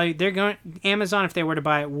cost value, Amazon, if they were to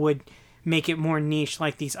buy it, would make it more niche,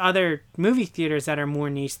 like these other movie theaters that are more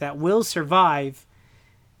niche that will survive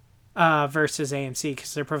versus AMC,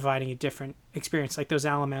 because they're providing a different experience, like those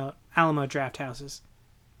Alamo Draft Houses.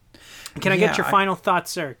 Can I get your final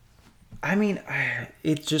thoughts, sir? I mean,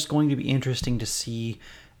 it's just going to be interesting to see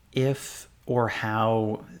if or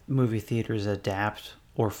how movie theaters adapt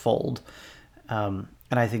or fold. And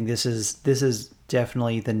I think this is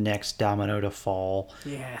definitely the next domino to fall.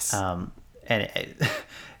 Yes. I'm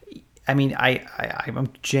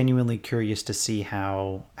genuinely curious to see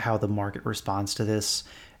how the market responds to this,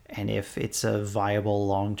 and if it's a viable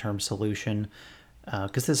long-term solution,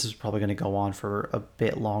 because this is probably going to go on for a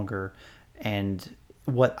bit longer. And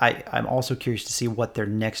I'm also curious to see what their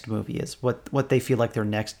next movie is, what they feel like their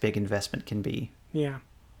next big investment can be. Yeah.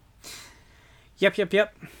 Yep.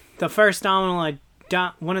 The first domino,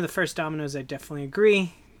 one of the first dominoes, I definitely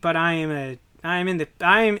agree. But I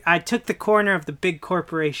took the corner of the big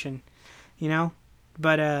corporation,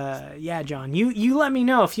 But yeah, John, you let me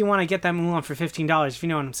know if you want to get that Mulan for $15, if you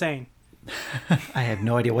know what I'm saying. I have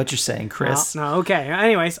no idea what you're saying, Chris. No, okay.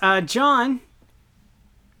 Anyways, John,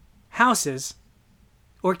 houses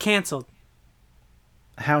or canceled?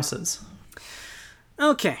 Houses.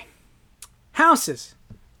 Okay. Houses.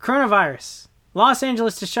 Coronavirus. Los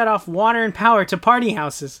Angeles to shut off water and power to party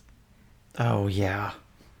houses. Oh, yeah.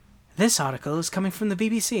 This article is coming from the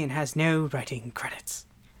BBC and has no writing credits.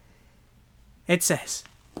 It says,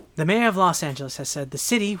 the mayor of Los Angeles has said the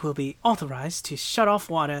city will be authorized to shut off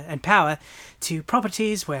water and power to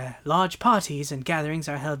properties where large parties and gatherings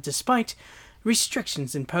are held despite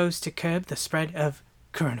restrictions imposed to curb the spread of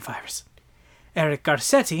coronavirus. Eric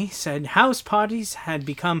Garcetti said house parties had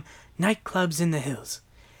become nightclubs in the hills,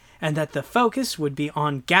 and that the focus would be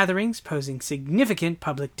on gatherings posing significant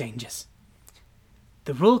public dangers.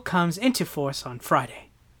 The rule comes into force on Friday.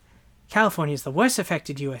 California is the worst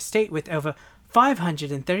affected U.S. state with over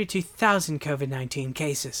 532,000 COVID-19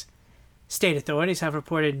 cases. State authorities have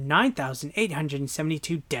reported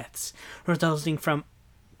 9,872 deaths resulting from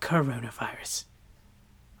coronavirus.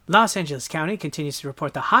 Los Angeles County continues to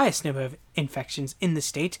report the highest number of infections in the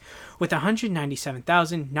state, with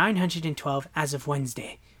 197,912 as of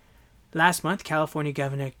Wednesday. Last month, California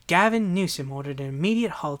Governor Gavin Newsom ordered an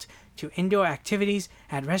immediate halt to indoor activities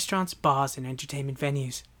at restaurants, bars, and entertainment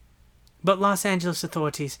venues. But Los Angeles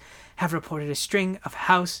authorities have reported a string of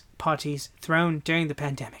house parties thrown during the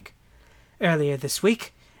pandemic. Earlier this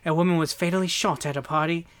week, a woman was fatally shot at a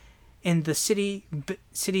party in the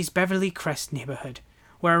city's Beverly Crest neighborhood,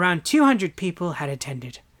 where around 200 people had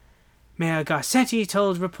attended. Mayor Garcetti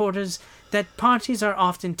told reporters that parties are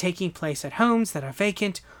often taking place at homes that are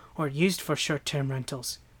vacant or used for short-term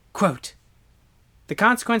rentals. Quote, the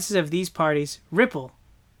consequences of these parties ripple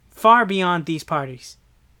far beyond these parties,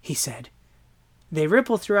 he said. They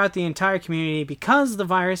ripple throughout the entire community because the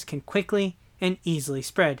virus can quickly and easily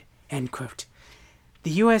spread, end quote.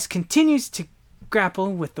 The U.S. continues to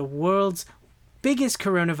grapple with the world's biggest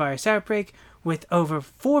coronavirus outbreak, with over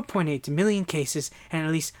 4.8 million cases and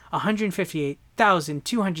at least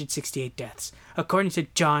 158,268 deaths, according to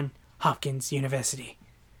Johns Hopkins University.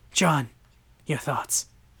 John, your thoughts?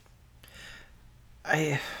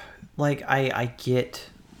 I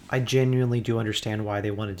genuinely do understand why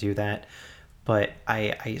they want to do that, but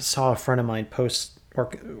I saw a friend of mine post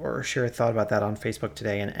or share a thought about that on Facebook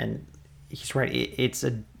today, and he's right.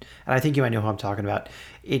 And I think you might know who I'm talking about.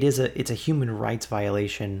 It's a human rights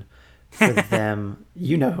violation for them.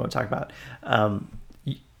 You know who I'm talking about.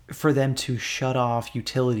 For them to shut off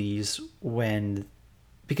utilities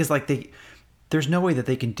because there's no way that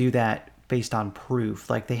they can do that based on proof.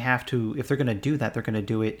 Like they have to, if they're going to do that, they're going to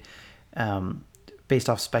do it based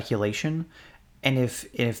off speculation. And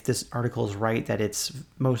if this article is right that it's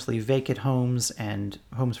mostly vacant homes and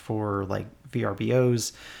homes for like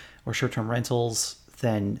VRBOs or short-term rentals,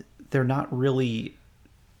 then they're not really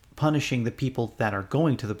punishing the people that are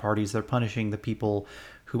going to the parties. They're punishing the people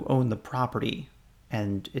who own the property.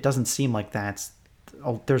 And it doesn't seem like there's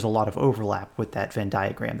a lot of overlap with that Venn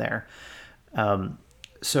diagram there.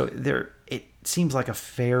 So it seems like a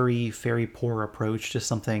very, very poor approach to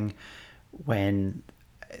something when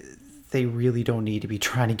they really don't need to be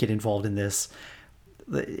trying to get involved in this.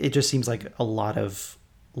 It just seems like a lot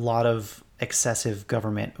of excessive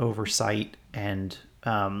government oversight and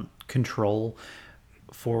control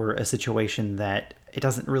for a situation that it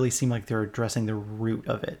doesn't really seem like they're addressing the root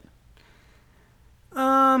of it.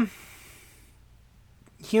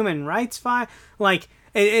 Human rights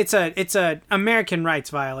it's a American rights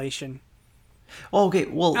violation. Oh, okay.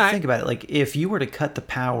 Well, think about it. Like if you were to cut the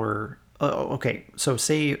power, okay. So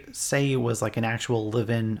say it was like an actual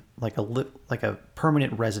live-in, like a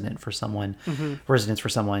permanent residence for someone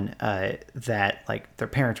that like their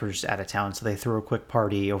parents were just out of town, so they threw a quick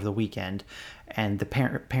party over the weekend, and the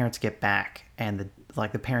parents get back, and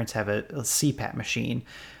the parents have a CPAP machine.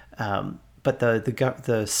 But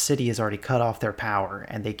the city has already cut off their power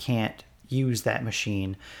and they can't use that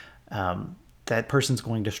machine. That person's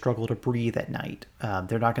going to struggle to breathe at night.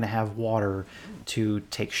 They're not going to have water to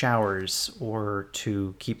take showers or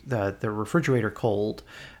to keep the refrigerator cold.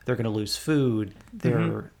 They're going to lose food.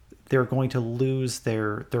 They're going to lose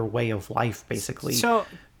their way of life, basically. So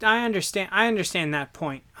I understand that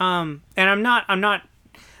point. And I'm not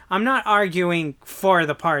arguing for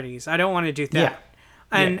the parties. I don't want to do that. Yeah.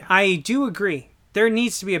 And I do agree. There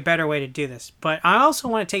needs to be a better way to do this. But I also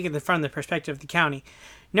want to take it from the perspective of the county.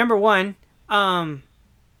 Number one,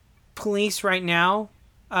 police right now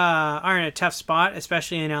are in a tough spot,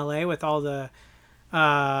 especially in LA with all the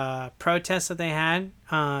protests that they had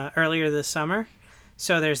earlier this summer.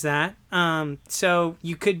 So there's that. So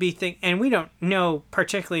you could be and we don't know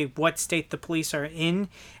particularly what state the police are in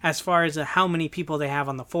as far as how many people they have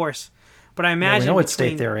on the force. But I imagine we know what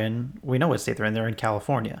state they're in. They're in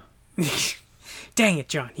California. Dang it,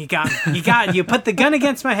 John! You got me. You put the gun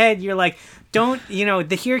against my head. You're like, don't.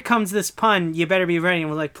 Here comes this pun. You better be ready. And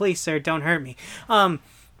we're like, please, sir, don't hurt me.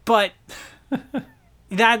 But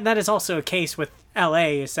that is also a case with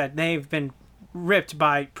L.A. is that they've been ripped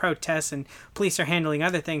by protests and police are handling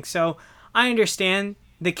other things. So I understand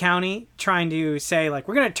the county trying to say like,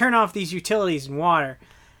 we're going to turn off these utilities and water,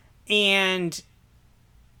 and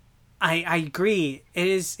I agree.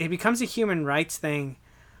 It becomes a human rights thing,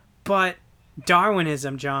 but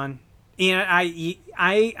Darwinism, John. I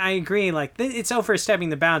agree. Like it's overstepping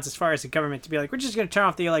the bounds as far as the government to be like, we're just going to turn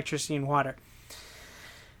off the electricity and water.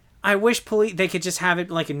 I wish they could just have it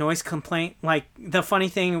like a noise complaint. Like the funny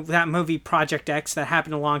thing, that movie Project X that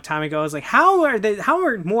happened a long time ago is like, how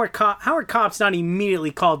are cops not immediately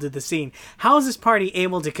called to the scene? How is this party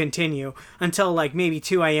able to continue until like maybe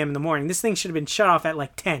 2 a.m. in the morning? This thing should have been shut off at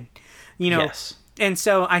like 10. Yes. And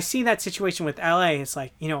so I see that situation with LA. It's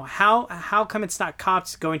like, how come it's not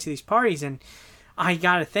cops going to these parties? And I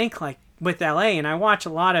got to think like with LA, and I watch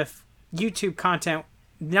a lot of YouTube content,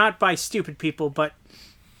 not by stupid people, but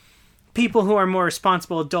people who are more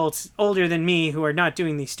responsible adults, older than me, who are not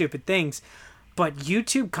doing these stupid things. But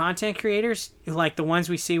YouTube content creators, like the ones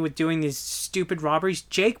we see with doing these stupid robberies,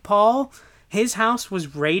 Jake Paul, his house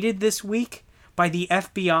was raided this week by the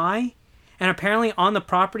FBI. And apparently on the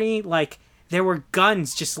property, like, there were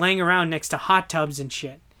guns just laying around next to hot tubs and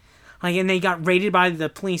shit. Like, and they got raided by the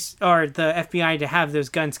police or the FBI to have those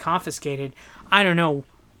guns confiscated. I don't know.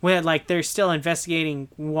 Like, they're still investigating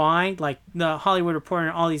why. Like, the Hollywood Reporter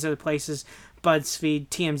and all these other places, BuzzFeed,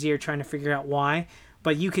 TMZ are trying to figure out why.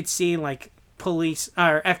 But you could see, like, police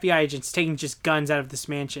or FBI agents taking just guns out of this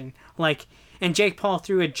mansion. Like, and Jake Paul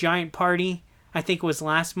threw a giant party, I think it was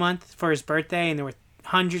last month, for his birthday, and there were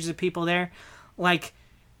hundreds of people there. Like,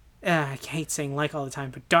 I hate saying like all the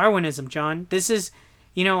time, but Darwinism, John. This is,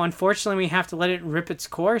 unfortunately we have to let it rip its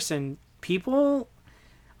course, and people,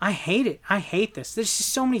 I hate it. I hate this. There's just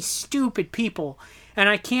so many stupid people, And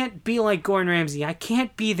I can't be like Gordon Ramsay. I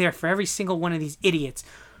can't be there for every single one of these idiots.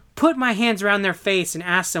 Put my hands around their face and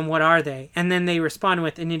ask them what are they, and then they respond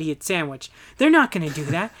with an idiot sandwich. They're not going to do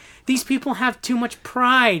that. These people have too much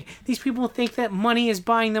pride. These people think that money is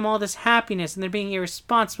buying them all this happiness, and they're being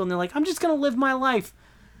irresponsible, and they're like, I'm just going to live my life.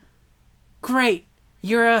 Great.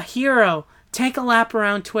 You're a hero. Take a lap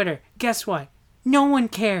around Twitter. Guess what? No one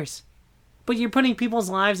cares. But you're putting people's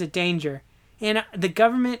lives at danger. And the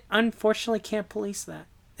government, unfortunately, can't police that.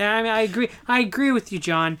 I mean, I agree with you,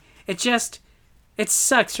 John. It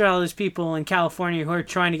sucks for all those people in California who are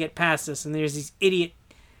trying to get past this, and there's these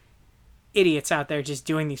idiots out there just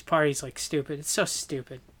doing these parties like stupid. It's so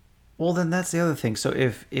stupid. Well, then that's the other thing. So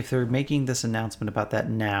if they're making this announcement about that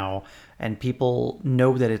now, and people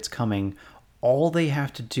know that it's coming, all they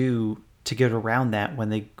have to do to get around that when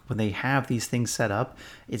they have these things set up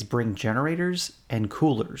is bring generators and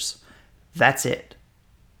coolers. That's it.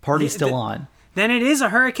 Party's still on. Then it is a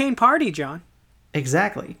hurricane party, John.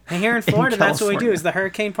 Exactly. And here in Florida, that's what we do, is the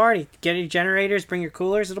hurricane party. Get your generators, bring your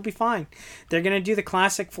coolers, it'll be fine. They're going to do the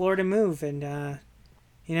classic Florida move, and,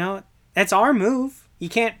 that's our move. You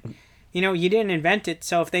can't, you didn't invent it,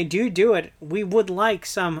 so if they do it, we would like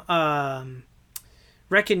some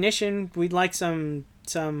recognition. We'd like some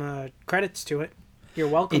credits to it. You're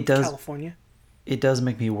welcome, California. It does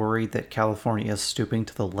make me worried that California is stooping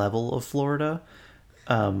to the level of Florida.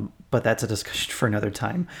 But that's a discussion for another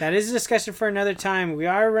time. That is a discussion for another time. We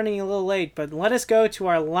are running a little late, but let us go to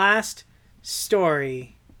our last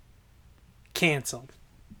story. Canceled.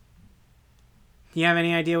 You have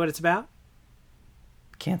any idea what it's about?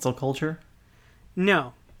 Cancel culture?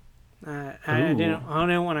 No. I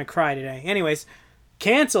don't want to cry today. Anyways,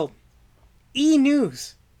 canceled. E!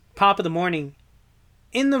 News. Pop of the morning.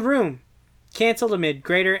 In the room. Canceled amid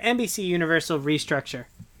greater NBC Universal restructure.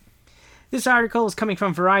 This article is coming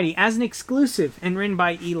from Variety as an exclusive and written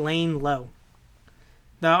by Elaine Lowe.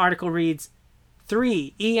 The article reads,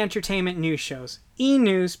 3 E! Entertainment news shows, E!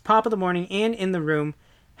 News, Pop of the Morning, and In the Room,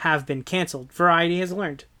 have been canceled, Variety has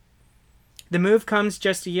learned. The move comes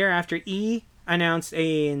just a year after E! Announced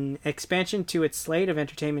an expansion to its slate of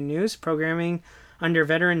entertainment news programming under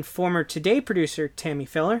veteran former Today producer Tammy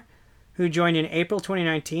Filler, who joined in April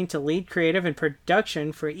 2019 to lead creative and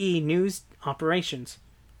production for E! News operations.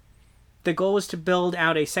 The goal was to build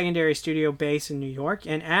out a secondary studio base in New York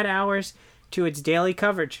and add hours to its daily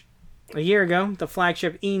coverage. A year ago, the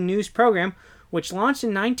flagship E! News program, which launched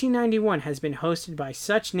in 1991, has been hosted by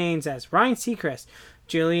such names as Ryan Seacrest,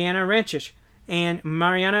 Juliana Rancic, and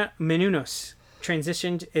Mariana Menounos,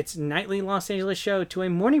 transitioned its nightly Los Angeles show to a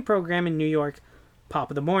morning program in New York,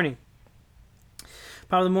 Pop of the Morning.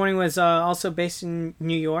 Pop of the Morning was also based in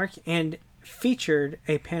New York and featured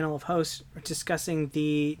a panel of hosts discussing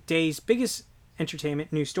the day's biggest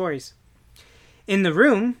entertainment news stories. In the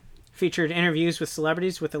Room featured interviews with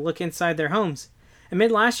celebrities with a look inside their homes.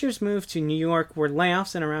 Amid last year's move to New York were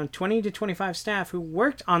layoffs and around 20 to 25 staff who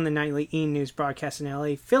worked on the nightly E! News broadcast in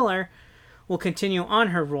LA. Filler will continue on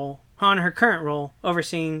her current role,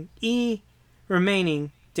 overseeing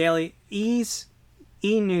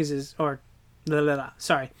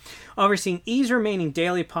overseeing E's remaining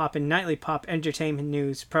daily pop and nightly pop entertainment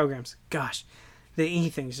news programs. Gosh, the E!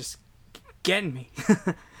 Thing's just getting me.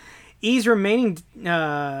 E's remaining...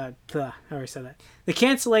 I already said that. The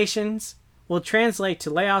cancellations will translate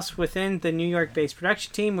to layoffs within the New York-based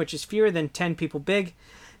production team, which is fewer than 10 people big.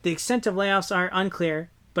 The extent of layoffs are unclear,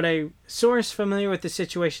 but a source familiar with the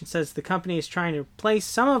situation says the company is trying to replace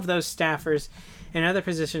some of those staffers in other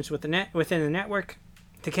positions within the network.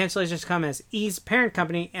 The cancellations come as E's parent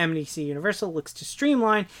company, NBC Universal, looks to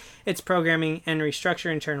streamline its programming and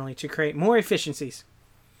restructure internally to create more efficiencies.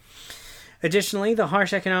 Additionally, the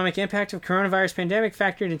harsh economic impact of coronavirus pandemic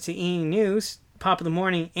factored into E! News, Pop of the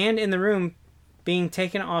Morning, and In the Room being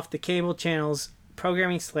taken off the cable channel's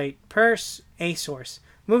programming slate per a source.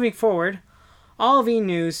 Moving forward, all of E!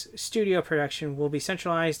 News studio production will be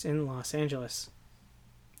centralized in Los Angeles.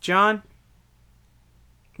 John,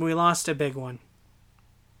 we lost a big one.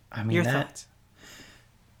 I mean, your thoughts?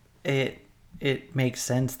 It makes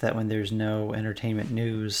sense that when there's no entertainment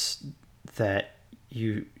news that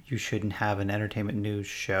you shouldn't have an entertainment news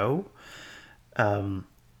show.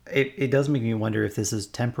 It does make me wonder if this is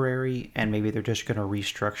temporary and maybe they're just going to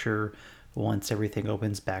restructure once everything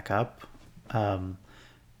opens back up. But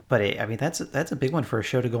that's a big one for a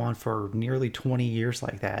show to go on for nearly 20 years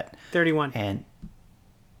like that. 31. And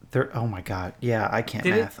oh my God. Yeah, I can't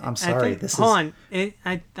math. I'm sorry. Hold on.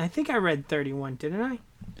 I think I read 31, didn't I?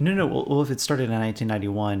 No. Well, if it started in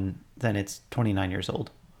 1991, then it's 29 years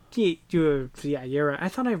old. Yeah, you're right. I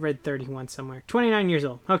thought I read 31 somewhere. 29 years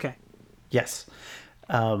old. Okay. Yes.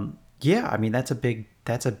 Yeah, I mean that's a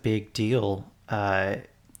big deal. Like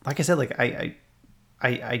I said, like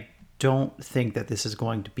I don't think that this is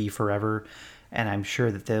going to be forever, and I'm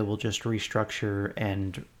sure that they will just restructure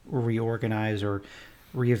and reorganize or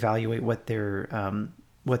reevaluate what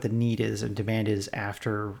the need is and demand is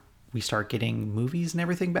after we start getting movies and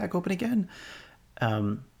everything back open again.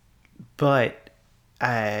 But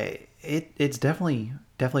it's definitely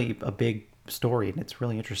a big story, and it's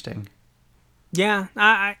really interesting.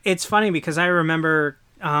 Yeah, it's funny because I remember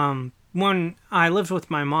when I lived with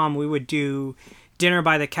my mom, we would do dinner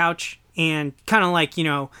by the couch and kind of like,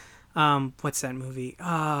 what's that movie?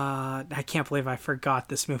 I can't believe I forgot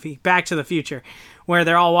this movie. Back to the Future, where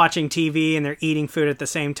they're all watching TV and they're eating food at the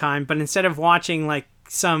same time. But instead of watching like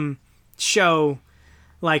some show,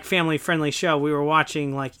 like family-friendly show, we were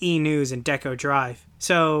watching like E! News and Deco Drive.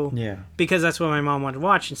 So, Yeah. because that's what my mom wanted to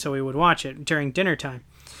watch, and so we would watch it during dinner time.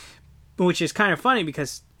 Which is kind of funny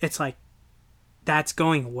because it's like, that's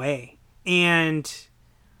going away. And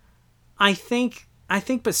I think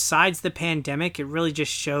besides the pandemic, it really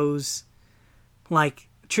just shows like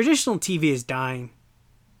traditional TV is dying.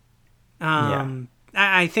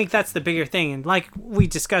 I think that's the bigger thing. And like we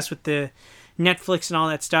discussed with the Netflix and all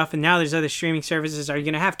that stuff, and now there's other streaming services. Are you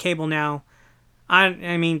going to have cable now?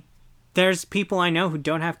 I mean, there's people I know who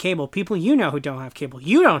don't have cable. People you know who don't have cable.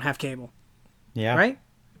 You don't have cable. Yeah. Right?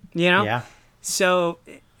 Yeah. So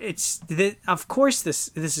of course this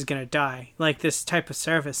is going to die, like this type of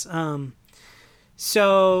service.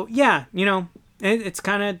 So yeah, it's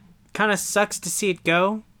kind of sucks to see it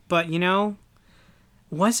go, but wait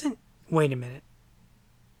a minute.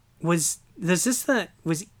 Was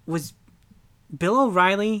Bill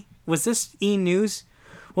O'Reilly, was this E! News?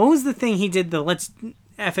 What was the thing he did, let's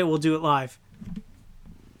F it, we'll do it live?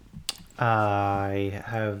 I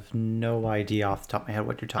have no idea off the top of my head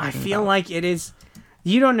what you're talking about. I feel like it is.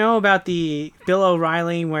 You don't know about the Bill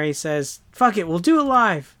O'Reilly where he says, fuck it, we'll do it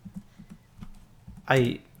live.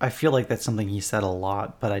 I feel like that's something he said a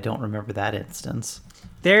lot, but I don't remember that instance.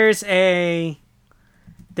 There's a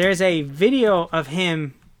video of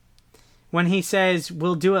him when he says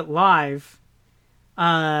we'll do it live.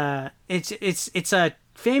 It's a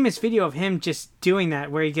famous video of him just doing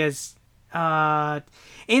that where he goes,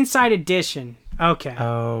 Inside Edition.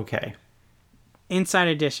 Okay. Inside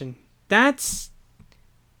Edition. That's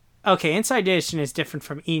okay. Inside Edition is different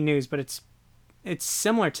from E! News, but it's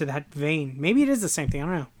similar to that vein. Maybe it is the same thing. I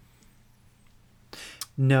don't know.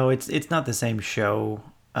 No, it's not the same show.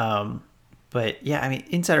 But yeah, I mean,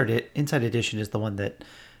 Inside Edition is the one that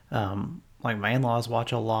like my in-laws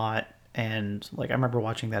watch a lot, and like I remember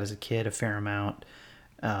watching that as a kid a fair amount.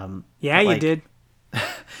 Yeah, you did.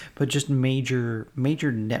 But just major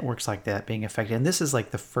networks like that being affected, and this is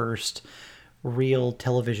like the first real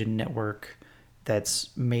television network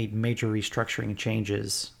that's made major restructuring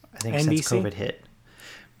changes, I think, NBC? since COVID hit.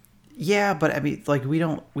 Yeah, but I mean, like we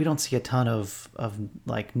don't see a ton of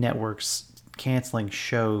like networks canceling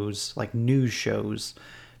shows, like news shows,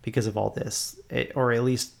 because of all this, or at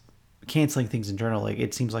least canceling things in general. Like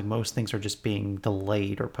it seems like most things are just being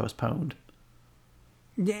delayed or postponed.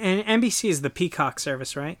 Yeah, and NBC is the Peacock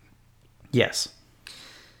service, right? Yes.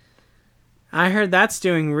 I heard that's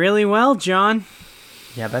doing really well, John.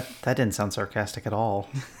 Yeah, that didn't sound sarcastic at all.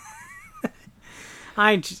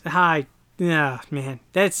 Yeah, man.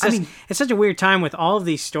 It's such a weird time with all of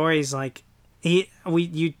these stories. Like, you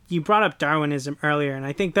brought up Darwinism earlier, and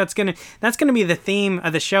I think that's gonna be the theme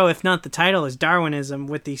of the show, if not the title, is Darwinism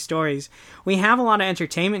with these stories. We have a lot of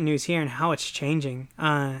entertainment news here and how it's changing.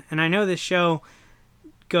 And I know this show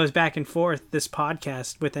goes back and forth, this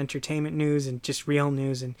podcast, with entertainment news and just real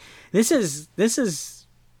news, and this is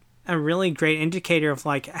a really great indicator of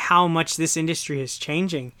like how much this industry is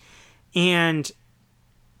changing. And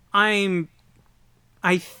I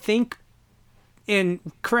think, and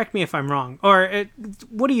correct me if I'm wrong, or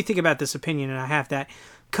what do you think about this opinion? And I have that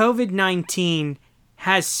COVID-19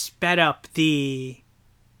 has sped up the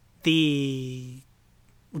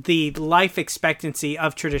life expectancy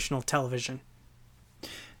of traditional television.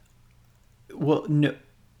 Well, no,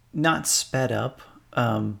 not sped up,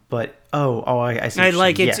 but I see.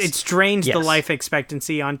 It's drained the life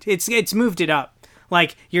expectancy on. It's moved it up,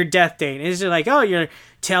 like your death date. It's like, oh, your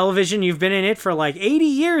television, you've been in it for like 80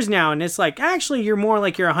 years now, and it's like actually you're more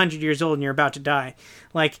like you're 100 years old and you're about to die.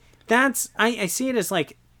 Like that's I see it as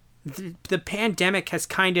like the pandemic has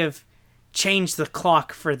kind of changed the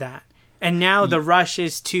clock for that, and now the rush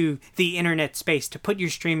is to the internet space to put your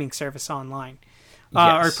streaming service online.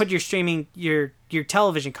 Or put your streaming, your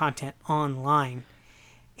television content online.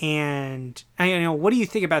 And I don't know, what do you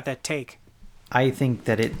think about that take? I think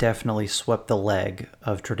that it definitely swept the leg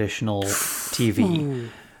of traditional TV.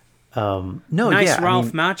 No, nice yeah,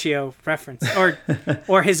 Ralph Macchio reference,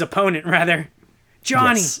 or his opponent rather,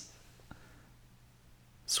 Johnny. Yes.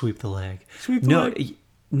 Sweep the leg. Sweep the leg.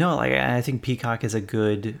 No, like I think Peacock is a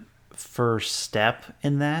good first step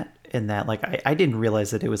in that. Like I didn't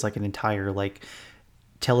realize that it was like an entire like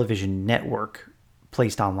television network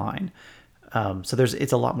placed online. So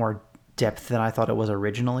it's a lot more depth than I thought it was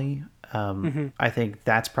originally. I think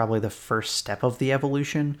that's probably the first step of the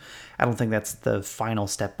evolution. I don't think that's the final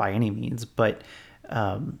step by any means, but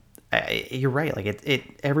you're right.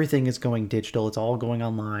 Like everything is going digital. It's all going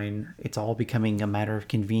online. It's all becoming a matter of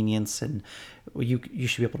convenience, and you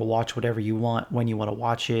should be able to watch whatever you want when you want to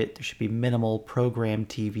watch it. There should be minimal program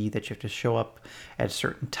TV that you have to show up at a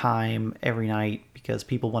certain time every night because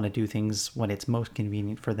people want to do things when it's most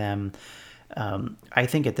convenient for them. I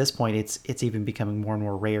think at this point it's even becoming more and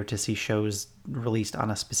more rare to see shows released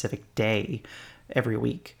on a specific day every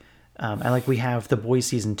week. And like we have The Boys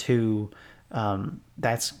season 2,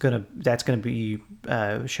 that's gonna be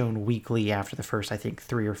shown weekly after the first, I think,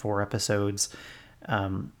 3 or 4 episodes.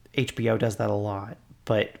 HBO does that a lot,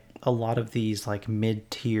 but a lot of these like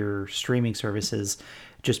mid-tier streaming services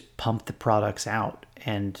just pump the products out,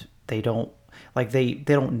 and they don't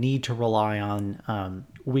need to rely on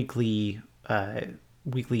weekly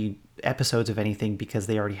episodes of anything because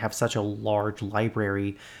they already have such a large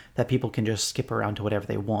library that people can just skip around to whatever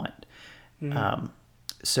they want.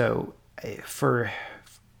 So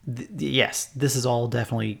yes, this is all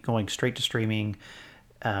definitely going straight to streaming.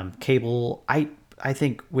 Cable, I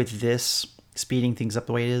think with this speeding things up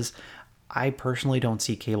the way it is, I personally don't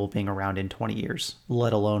see cable being around in 20 years,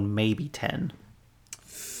 let alone maybe 10.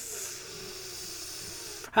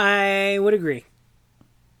 I would agree.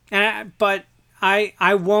 But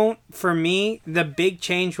I won't. For me, the big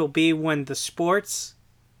change will be when the sports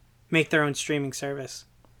make their own streaming service.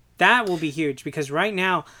 That will be huge because right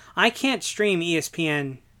now I can't stream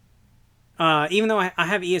ESPN. Even though I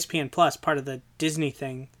have ESPN Plus, part of the Disney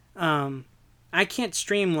thing, I can't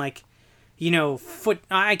stream like,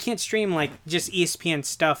 I can't stream like just ESPN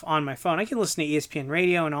stuff on my phone. I can listen to ESPN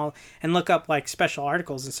radio and look up like special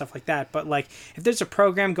articles and stuff like that. But like if there's a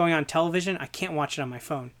program going on television, I can't watch it on my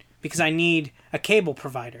phone because I need a cable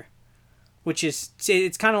provider,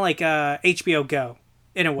 it's kind of like HBO Go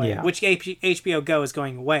in a way, yeah. Which HBO Go is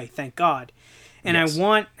going away, thank God. And yes. I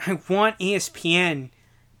want ESPN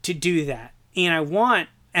to do that, and I want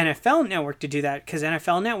NFL Network to do that because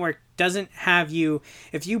NFL Network doesn't have you.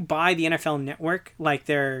 If you buy the NFL Network, like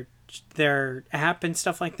their app and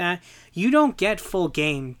stuff like that, you don't get full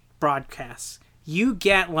game broadcasts. You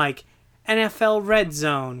get like NFL Red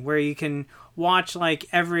Zone where you can watch like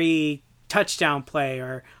every touchdown play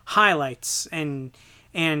or highlights, and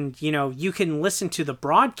you can listen to the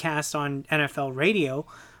broadcast on NFL radio,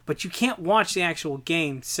 but you can't watch the actual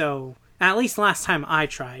game. So at least last time I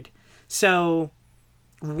tried. So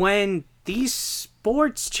when these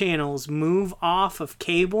sports channels move off of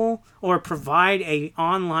cable or provide a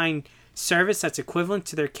online service that's equivalent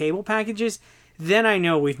to their cable packages, then I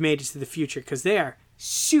know we've made it to the future because they are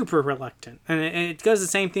super reluctant. And it goes the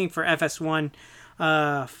same thing for FS1,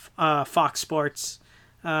 Fox Sports.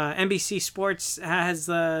 NBC Sports has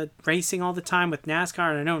racing all the time with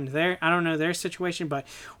NASCAR. I don't know their situation, but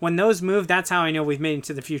when those move, that's how I know we've made it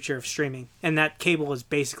to the future of streaming, and that cable is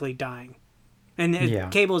basically dying.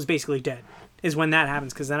 And cable is basically dead, is when that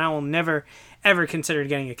happens, because then I will never, ever consider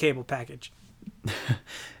getting a cable package.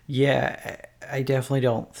 Yeah, I definitely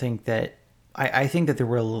don't think that... I think that there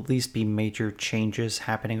will at least be major changes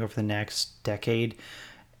happening over the next decade,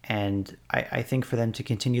 and I think for them to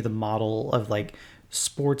continue the model of, like,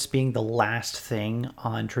 sports being the last thing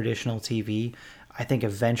on traditional TV, I think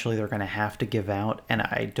eventually they're going to have to give out, and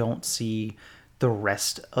I don't see the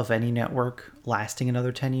rest of any network lasting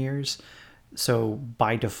another 10 years. So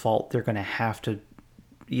by default, they're going to have to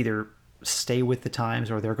either stay with the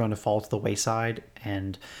times or they're going to fall to the wayside,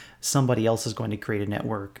 and somebody else is going to create a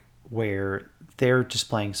network where they're just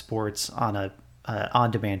playing sports on a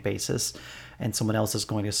on-demand basis, and someone else is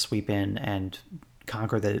going to sweep in and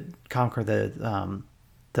conquer the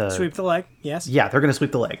sweep the leg. Yes. Yeah, they're going to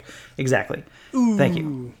sweep the leg. Exactly. Ooh. Thank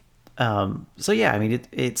you. So yeah, I mean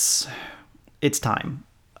it's time.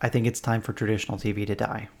 I think it's time for traditional TV to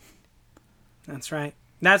die. That's right.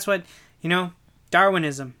 That's what,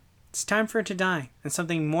 Darwinism. It's time for it to die and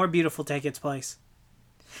something more beautiful take its place.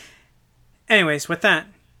 Anyways, with that,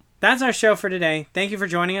 that's our show for today. Thank you for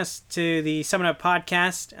joining us to the Summon Up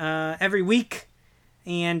podcast every week.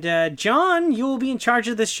 And John, you will be in charge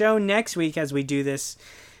of this show next week as we do this.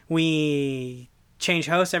 We change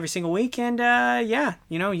hosts every single week, and yeah,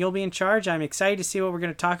 you know, you'll be in charge. I'm excited to see what we're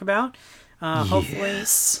going to talk about. Hopefully,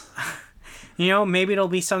 Yes. you know, maybe it'll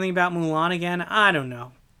be something about Mulan again. I don't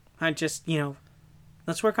know. I just, you know,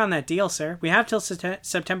 let's work on that deal, sir. We have till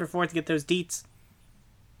September 4th to get those deets.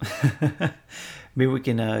 Maybe we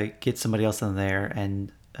can get somebody else in there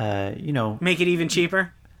and, you know, Make it even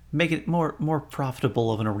cheaper. make it more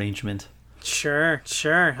profitable of an arrangement. Sure.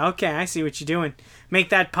 Okay, I see what you're doing. Make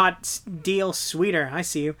that pot deal sweeter. I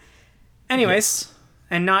see you. Anyways, Yes.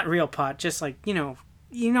 and not real pot, just like, you know,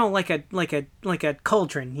 like a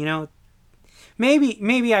cauldron, you know.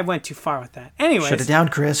 Maybe I went too far with that. Anyways, Shut it down,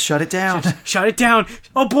 Chris. Shut it down. shut it down.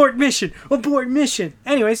 Abort mission.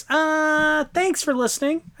 Anyways, thanks for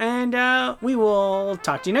listening, and we will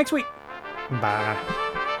talk to you next week. Bye.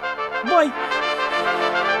 Bye.